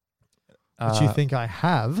 Which you think I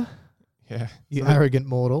have, Yeah. you So arrogant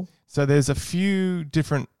mortal. So there's a few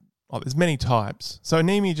different... there's many types. So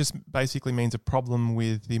anemia just basically means a problem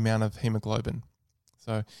with the amount of hemoglobin.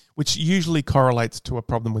 So, which usually correlates to a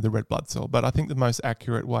problem with the red blood cell. But I think the most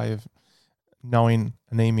accurate way of knowing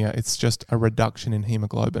anemia, it's just a reduction in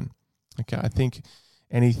hemoglobin. Okay, I think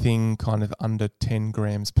anything kind of under 10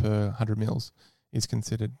 grams per 100 mils is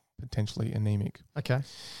considered potentially anemic. Okay.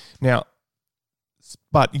 Now,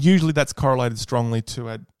 but usually that's correlated strongly to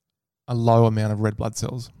a low amount of red blood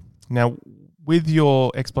cells. Now, with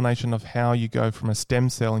your explanation of how you go from a stem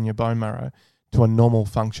cell in your bone marrow to a normal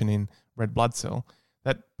functioning red blood cell,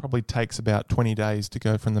 that probably takes about 20 days to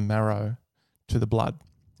go from the marrow to the blood.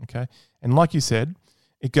 Okay. And like you said,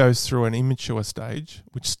 it goes through an immature stage,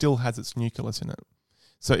 which still has its nucleus in it.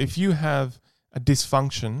 So if you have a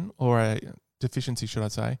dysfunction or a deficiency, should I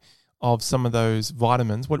say, of some of those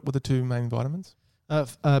vitamins, what were the two main vitamins?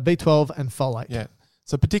 B12 and folate. Yeah.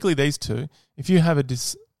 So particularly these two, if you have not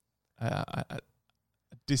a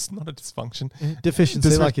dysfunction,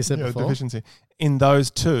 Deficiency, like you said before. deficiency in those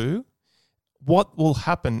two, what will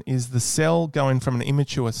happen is the cell going from an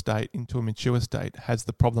immature state into a mature state has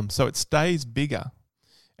the problem. So it stays bigger.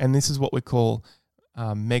 And this is what we call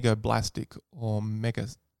megablastic or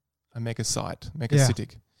megacytic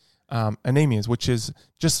anemias, which is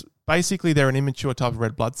just basically they're an immature type of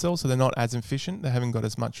red blood cell, so they're not as efficient. They haven't got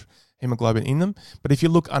as much hemoglobin in them. But if you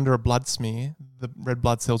look under a blood smear, the red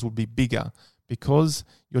blood cells will be bigger. Because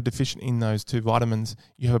you're deficient in those two vitamins,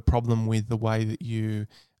 you have a problem with the way that you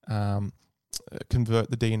convert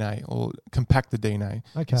the DNA or compact the DNA.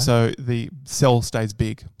 Okay. So the cell stays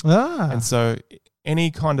big. And so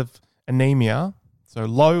any kind of anemia, so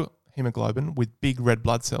low hemoglobin with big red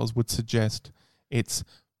blood cells would suggest it's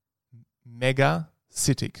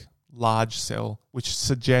megacytic, large cell, which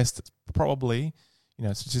suggests it's probably,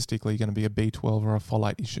 statistically going to be a B12 or a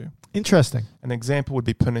folate issue. Interesting. An example would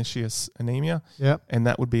be pernicious anemia. Yep. And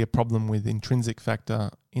that would be a problem with intrinsic factor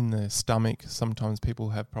in the stomach. Sometimes people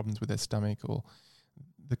have problems with their stomach or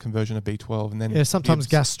the conversion of B12. And then sometimes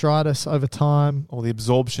gastritis over time. or the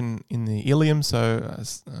absorption in the ileum. So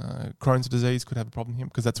Crohn's disease could have a problem here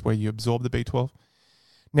because that's where you absorb the B12.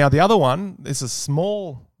 Now, the other one is the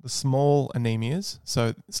small anemias.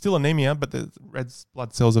 So still anemia, but the red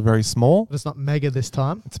blood cells are very small. But it's not mega this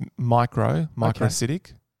time. It's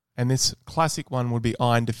microcytic. And this classic one would be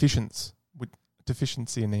iron deficiency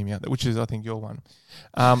anemia, which is, I think, your one.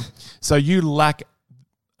 So you lack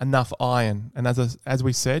enough iron. And as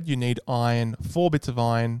we said, you need 4 bits of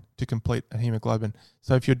iron to complete a hemoglobin.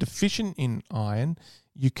 So if you're deficient in iron,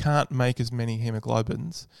 you can't make as many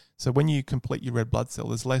hemoglobins. So when you complete your red blood cell,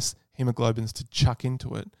 there's less hemoglobins to chuck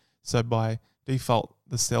into it. So by default,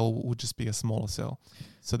 the cell will just be a smaller cell.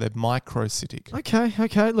 So they're microcytic.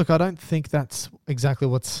 Okay. Look, I don't think that's exactly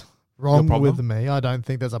what's wrong with me. I don't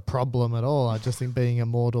think there's a problem at all. I just think being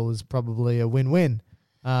immortal is probably a win-win.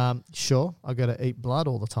 Sure, I've got to eat blood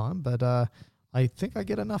all the time, but I think I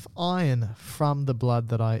get enough iron from the blood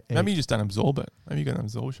that I eat. Maybe you just don't absorb it. Maybe you've got an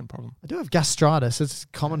absorption problem. I do have gastritis. It's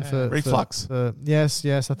common for reflux. Yes.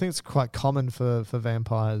 I think it's quite common for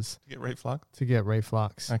vampires To get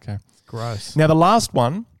reflux? Okay. It's Gross. Now, the last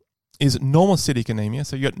one is normocytic anemia.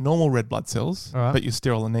 So you got normal red blood cells, All right. but you're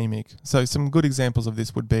still anemic. So some good examples of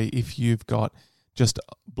this would be if you've got just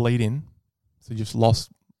bleeding, so you've just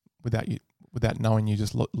lost without knowing you're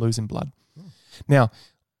just losing blood. Now,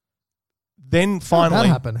 then finally... How did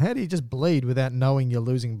that happen? How do you just bleed without knowing you're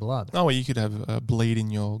losing blood? Oh, well, you could have a bleed in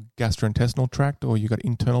your gastrointestinal tract or you got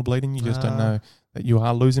internal bleeding. You just don't know that you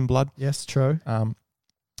are losing blood. Yes, true.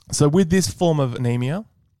 So with this form of anemia,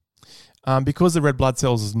 because the red blood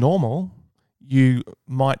cells is normal, you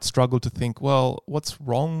might struggle to think, well, what's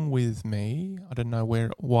wrong with me? I don't know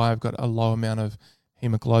why I've got a low amount of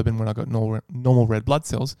hemoglobin when I've got normal red blood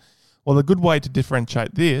cells. Well, a good way to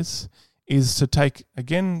differentiate this is to take,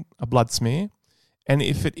 again, a blood smear. And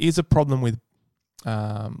if it is a problem with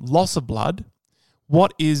loss of blood,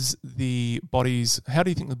 what is the body's... How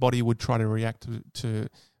do you think the body would try to react to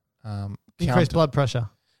Increase blood pressure.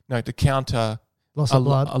 No, to counter Loss of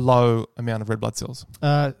blood. A low amount of red blood cells.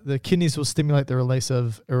 The kidneys will stimulate the release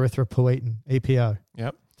of erythropoietin, EPO.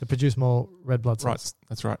 Yep. To produce more red blood cells. Right,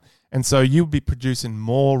 that's right. And so you'll be producing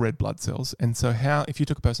more red blood cells. And so if you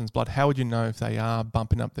took a person's blood, how would you know if they are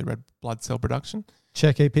bumping up their red blood cell production?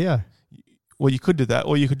 Check EPO. Well, you could do that,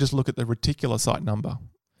 or you could just look at the reticulocyte number.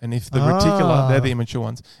 And if the reticular, they're the immature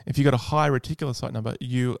ones. If you've got a high reticulocyte number,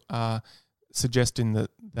 you are suggesting that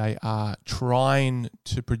they are trying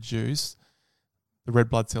to produce the red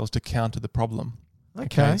blood cells to counter the problem.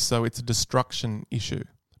 Okay. So it's a destruction issue,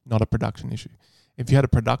 not a production issue. If you had a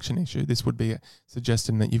production issue, this would be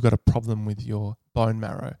suggesting that you've got a problem with your bone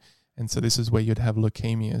marrow. And so this is where you'd have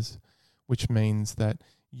leukemias, which means that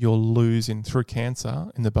you're losing, through cancer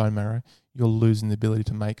in the bone marrow, you're losing the ability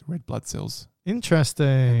to make red blood cells. Interesting.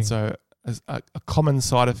 And so as a common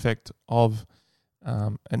side effect of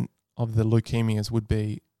the leukemias would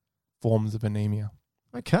be forms of anemia.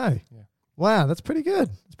 Okay. Yeah. Wow, that's pretty good.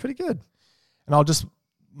 That's pretty good. And I'll just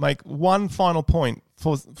make one final point.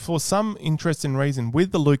 For some interesting reason,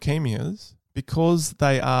 with the leukemias, because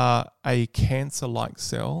they are a cancer-like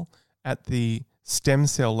cell at the stem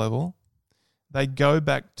cell level, they go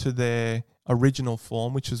back to their original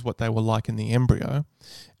form, which is what they were like in the embryo.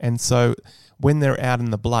 And so when they're out in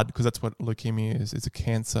the blood, because that's what leukemia is, it's a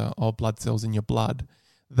cancer of blood cells in your blood,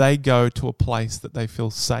 they go to a place that they feel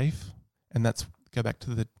safe, and that's go back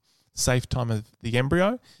to the safe time of the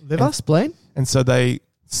embryo. Liver, spleen? And so they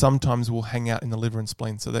sometimes will hang out in the liver and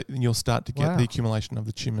spleen, so that you'll start to get the accumulation of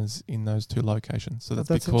the tumours in those two locations. So that's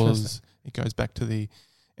because it goes back to the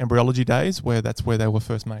embryology days where that's where they were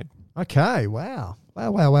first made. Okay, wow.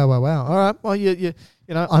 Wow. All right, well, you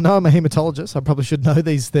know, I know I'm a hematologist. I probably should know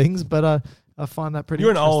these things, but I find that pretty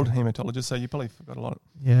You're an interesting. old hematologist, so you probably forgot a lot.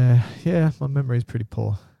 Yeah, my memory is pretty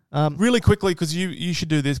poor. Really quickly, because you should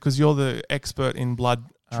do this because you're the expert in blood.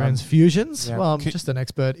 Transfusions? Yeah. Well, I'm just an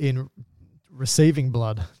expert in receiving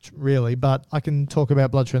blood, really, but I can talk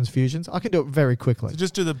about blood transfusions. I can do it very quickly. So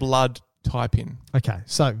just do the blood type in. Okay,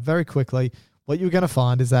 so very quickly, what you're going to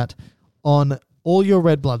find is that on all your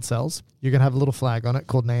red blood cells, you're going to have a little flag on it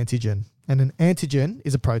called an antigen. And an antigen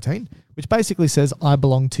is a protein, which basically says, I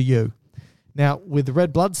belong to you. Now, with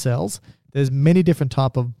red blood cells, there's many different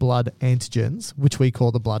type of blood antigens, which we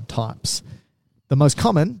call the blood types. The most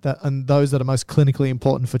common, and those that are most clinically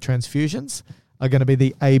important for transfusions, are going to be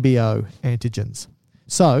the ABO antigens.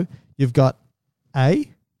 So you've got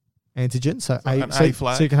A antigen, so A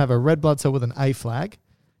flag. So you can have a red blood cell with an A flag.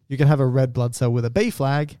 You can have a red blood cell with a B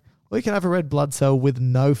flag, or you can have a red blood cell with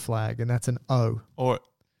no flag, and that's an O. Or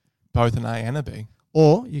both an A and a B.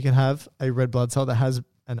 Or you can have a red blood cell that has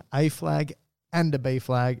an A flag and a B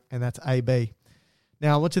flag, and that's AB.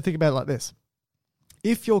 Now, I want you to think about it like this.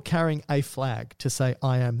 If you're carrying a flag to say,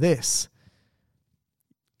 I am this,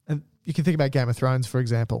 and you can think about Game of Thrones, for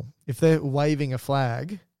example. If they're waving a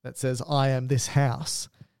flag that says, I am this house,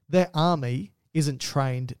 their army isn't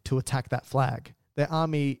trained to attack that flag. Their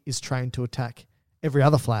army is trained to attack every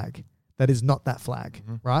other flag that is not that flag,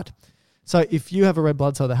 right? So if you have a red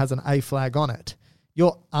blood cell that has an A flag on it,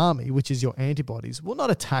 your army, which is your antibodies, will not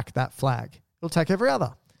attack that flag. It'll attack every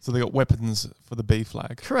other. So they got weapons for the B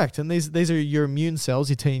flag. Correct. And these are your immune cells,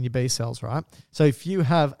 your T and your B cells, right? So if you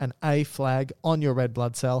have an A flag on your red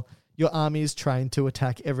blood cell, your army is trained to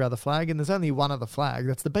attack every other flag, and there's only one other flag,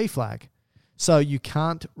 that's the B flag. So you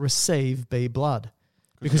can't receive B blood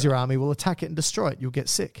because your army will attack it and destroy it. You'll get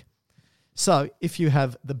sick. So if you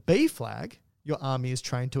have the B flag, your army is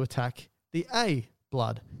trained to attack the A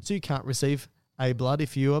blood. So you can't receive A blood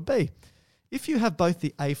if you are B. If you have both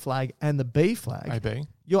the A flag and the B flag, AB.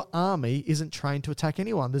 your army isn't trained to attack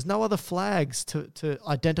anyone. There's no other flags to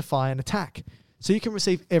identify and attack. So you can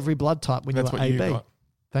receive every blood type when That's you are what AB. you got.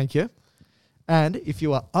 Thank you. And if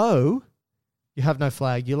you are O, you have no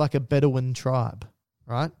flag. You're like a Bedouin tribe,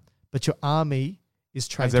 right? But your army is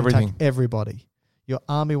trained to attack everybody. Your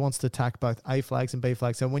army wants to attack both A flags and B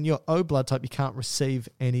flags. So when you're O blood type, you can't receive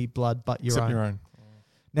any blood but your own.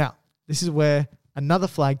 Now, this is where another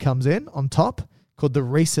flag comes in on top called the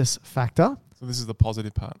rhesus factor. So this is the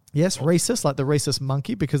positive part. Yes, rhesus, like the rhesus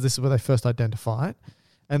monkey, because this is where they first identify it.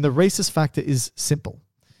 And the rhesus factor is simple.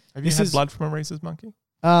 Have you had blood from a rhesus monkey?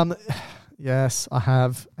 Yes, I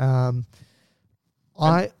have. Are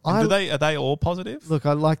they all positive? Look,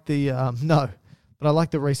 I like the no, but I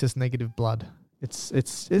like the rhesus negative blood. It's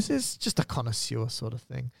just a connoisseur sort of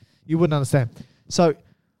thing. You wouldn't understand. So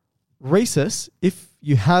rhesus, if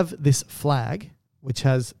you have this flag, which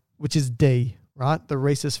is D, right? The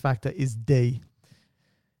rhesus factor is D.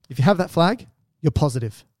 If you have that flag, you're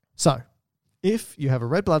positive. So if you have a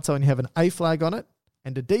red blood cell and you have an A flag on it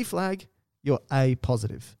and a D flag, you're A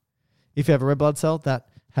positive. If you have a red blood cell that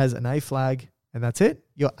has an A flag and that's it,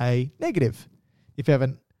 you're A negative. If you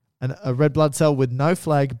have a red blood cell with no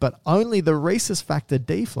flag but only the rhesus factor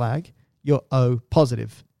D flag, you're O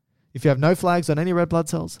positive. If you have no flags on any red blood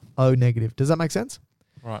cells, O negative. Does that make sense?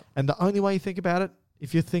 Right. And the only way you think about it,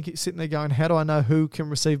 if you're sitting there going, how do I know who can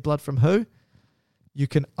receive blood from who? you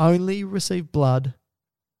can only receive blood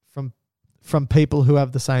from people who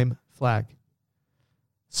have the same flag.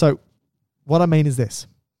 So what I mean is this.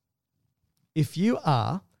 If you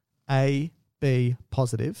are A, B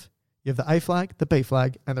positive, you have the A flag, the B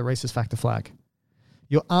flag, and the rhesus factor flag.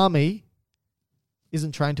 Your army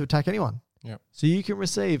isn't trained to attack anyone. Yep. So you can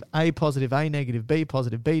receive A positive, A negative, B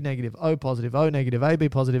positive, B negative, O positive, O negative, AB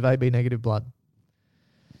positive, AB negative blood.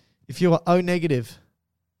 If you are O negative,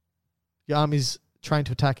 your army's trained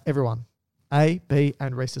to attack everyone. A, B,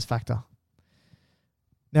 and rhesus factor.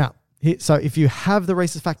 Now, so if you have the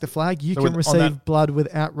rhesus factor flag, you can receive blood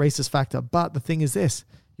without rhesus factor. But the thing is this,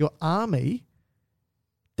 your army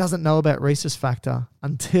doesn't know about rhesus factor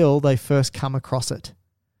until they first come across it.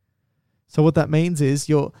 So what that means is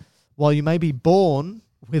while you may be born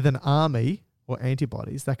with an army or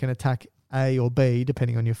antibodies that can attack A or B,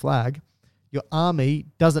 depending on your flag, your army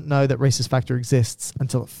doesn't know that rhesus factor exists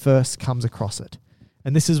until it first comes across it.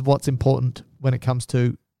 And this is what's important when it comes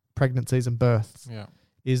to pregnancies and births. Yeah.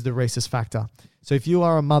 Is the rhesus factor. So if you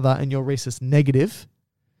are a mother and you're rhesus negative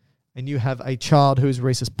and you have a child who is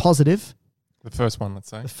rhesus positive, the first one,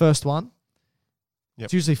 let's say. The first one,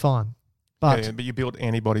 it's usually fine. But, but you build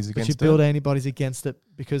antibodies against it. But you build antibodies against it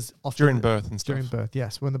because often... During birth and stuff. During birth,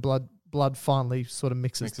 yes. When the blood finally sort of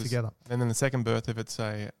mixes together. And then the second birth,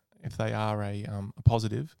 if they are a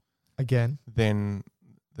positive... Again. Then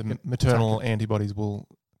the maternal antibodies will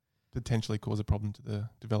potentially cause a problem to the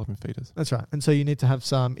developing fetus. That's right. And so you need to have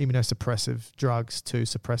some immunosuppressive drugs to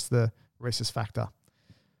suppress the rhesus factor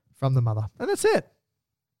from the mother. And that's it.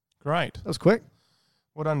 Great. That was quick.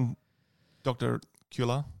 Well done, Dr.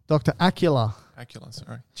 Acula. Dr. Acula. Acula,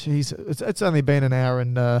 sorry. Jeez, it's only been an hour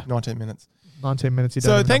and... 19 minutes. 19 minutes.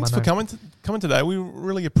 So thanks for coming today. We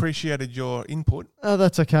really appreciated your input. Oh,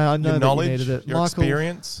 that's okay. I know your knowledge, that you needed it. Your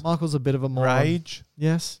experience. Michael's a bit of a moron. Your age.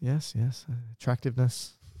 Yes.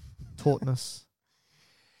 Attractiveness. Tautness.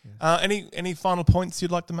 Yes. Any final points you'd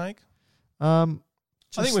like to make? I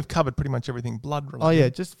think we've covered pretty much everything blood related. Oh yeah,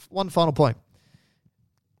 just one final point.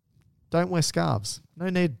 Don't wear scarves. No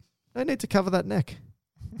need to cover that neck.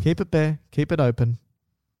 Keep it bare, keep it open,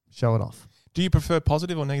 show it off. Do you prefer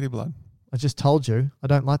positive or negative blood? I just told you I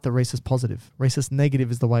don't like the rhesus positive. Rhesus negative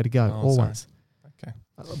is the way to go, always. Sorry.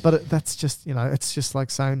 Okay. But that's just, it's just like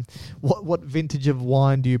saying what vintage of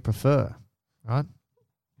wine do you prefer, right?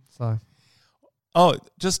 So,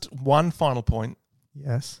 just one final point.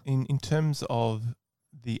 Yes. In terms of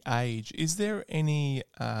the age, is there any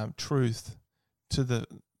truth to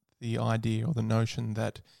the idea or the notion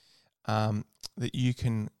that that you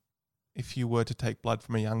can, if you were to take blood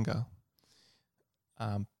from a younger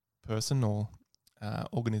person or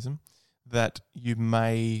organism, that it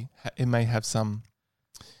may have some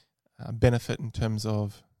benefit in terms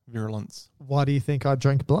of virulence? Why do you think I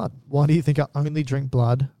drink blood? Why do you think I only drink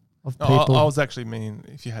blood of people? I was actually meaning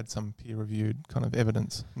if you had some peer-reviewed kind of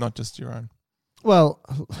evidence, not just your own. Well,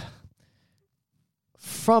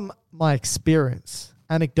 from my experience,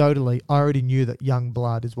 anecdotally, I already knew that young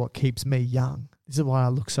blood is what keeps me young. This is why I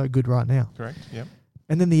look so good right now. Correct, yep.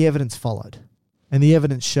 And then the evidence followed. And the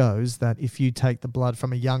evidence shows that if you take the blood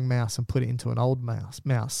from a young mouse and put it into an old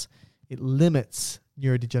mouse, it limits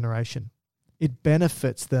neurodegeneration. It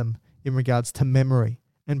benefits them in regards to memory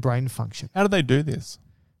and brain function. How do they do this?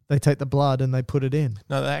 They take the blood and they put it in.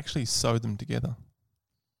 No, they actually sew them together.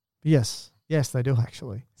 Yes, they do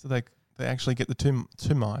actually. So they actually get the two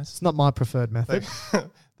mice. It's not my preferred method.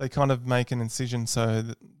 They kind of make an incision so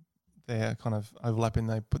that they're kind of overlapping.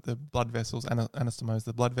 They put the blood vessels, anastomose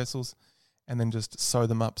the blood vessels, and then just sew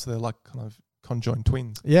them up so they're like kind of conjoined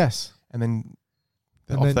twins. Yes. And then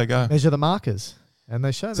off they go. Measure the markers and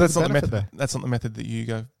they show. So that's not the method. That's not the method that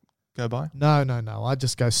you go by. No. I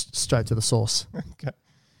just go straight to the source. Okay.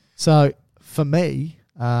 So for me,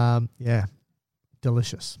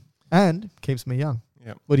 delicious and keeps me young.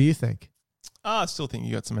 Yep. What do you think? I still think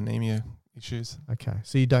you got some anemia issues. Okay,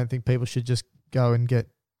 so you don't think people should just go and get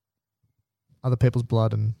other people's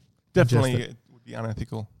blood and definitely it would be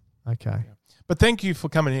unethical. Okay. Yeah. But thank you for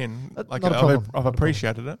coming in. I've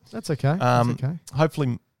appreciated it. That's okay.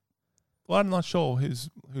 Hopefully, well, I'm not sure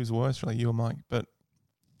who's worse, really, you or Mike, but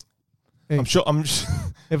I'm sure.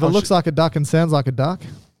 If it looks like a duck and sounds like a duck,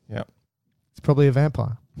 yeah, it's probably a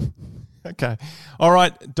vampire. Okay. All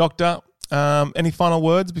right, Doctor. Any final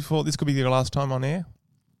words before this could be your last time on air?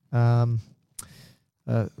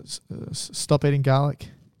 Stop eating garlic.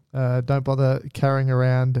 Don't bother carrying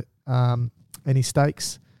around any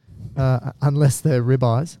steaks unless they're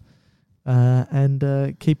ribeyes.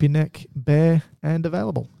 And keep your neck bare and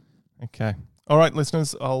available. Okay. All right,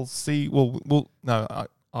 listeners. I'll see.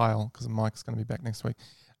 I'll because Mike's going to be back next week.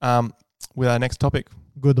 with our next topic.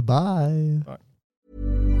 Goodbye.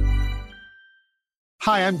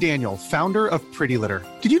 Hi, I'm Daniel, founder of Pretty Litter.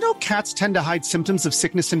 Did you know cats tend to hide symptoms of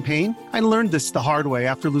sickness and pain? I learned this the hard way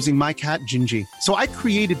after losing my cat, Gingy. So I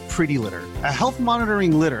created Pretty Litter, a health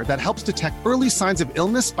monitoring litter that helps detect early signs of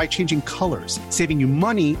illness by changing colors, saving you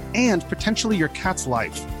money and potentially your cat's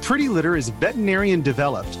life. Pretty Litter is veterinarian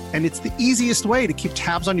developed, and it's the easiest way to keep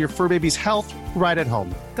tabs on your fur baby's health right at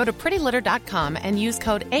home. Go to prettylitter.com and use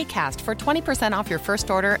code ACAST for 20% off your first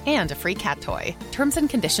order and a free cat toy. Terms and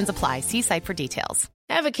conditions apply. See site for details.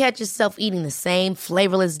 Ever catch yourself eating the same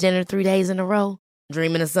flavorless dinner 3 days in a row?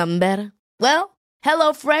 Dreaming of something better? Well,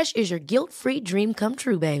 HelloFresh is your guilt-free dream come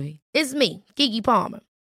true, baby. It's me, Keke Palmer.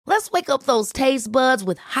 Let's wake up those taste buds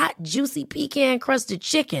with hot, juicy pecan-crusted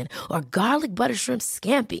chicken or garlic butter shrimp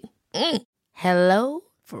scampi. Hello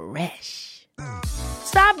Fresh.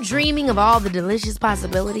 Stop dreaming of all the delicious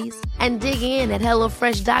possibilities and dig in at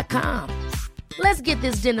HelloFresh.com. Let's get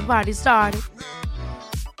this dinner party started.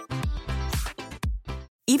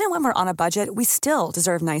 Even when we're on a budget, we still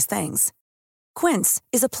deserve nice things. Quince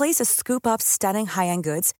is a place to scoop up stunning high-end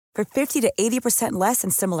goods for 50 to 80% less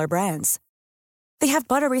than similar brands. They have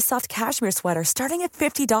buttery soft cashmere sweaters starting at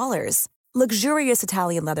 $50, luxurious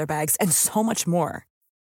Italian leather bags, and so much more.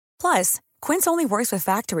 Plus, Quince only works with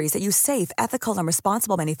factories that use safe, ethical, and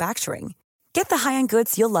responsible manufacturing. Get the high-end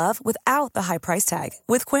goods you'll love without the high price tag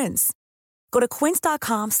with Quince. Go to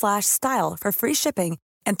quince.com/style for free shipping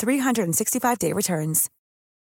and 365-day returns.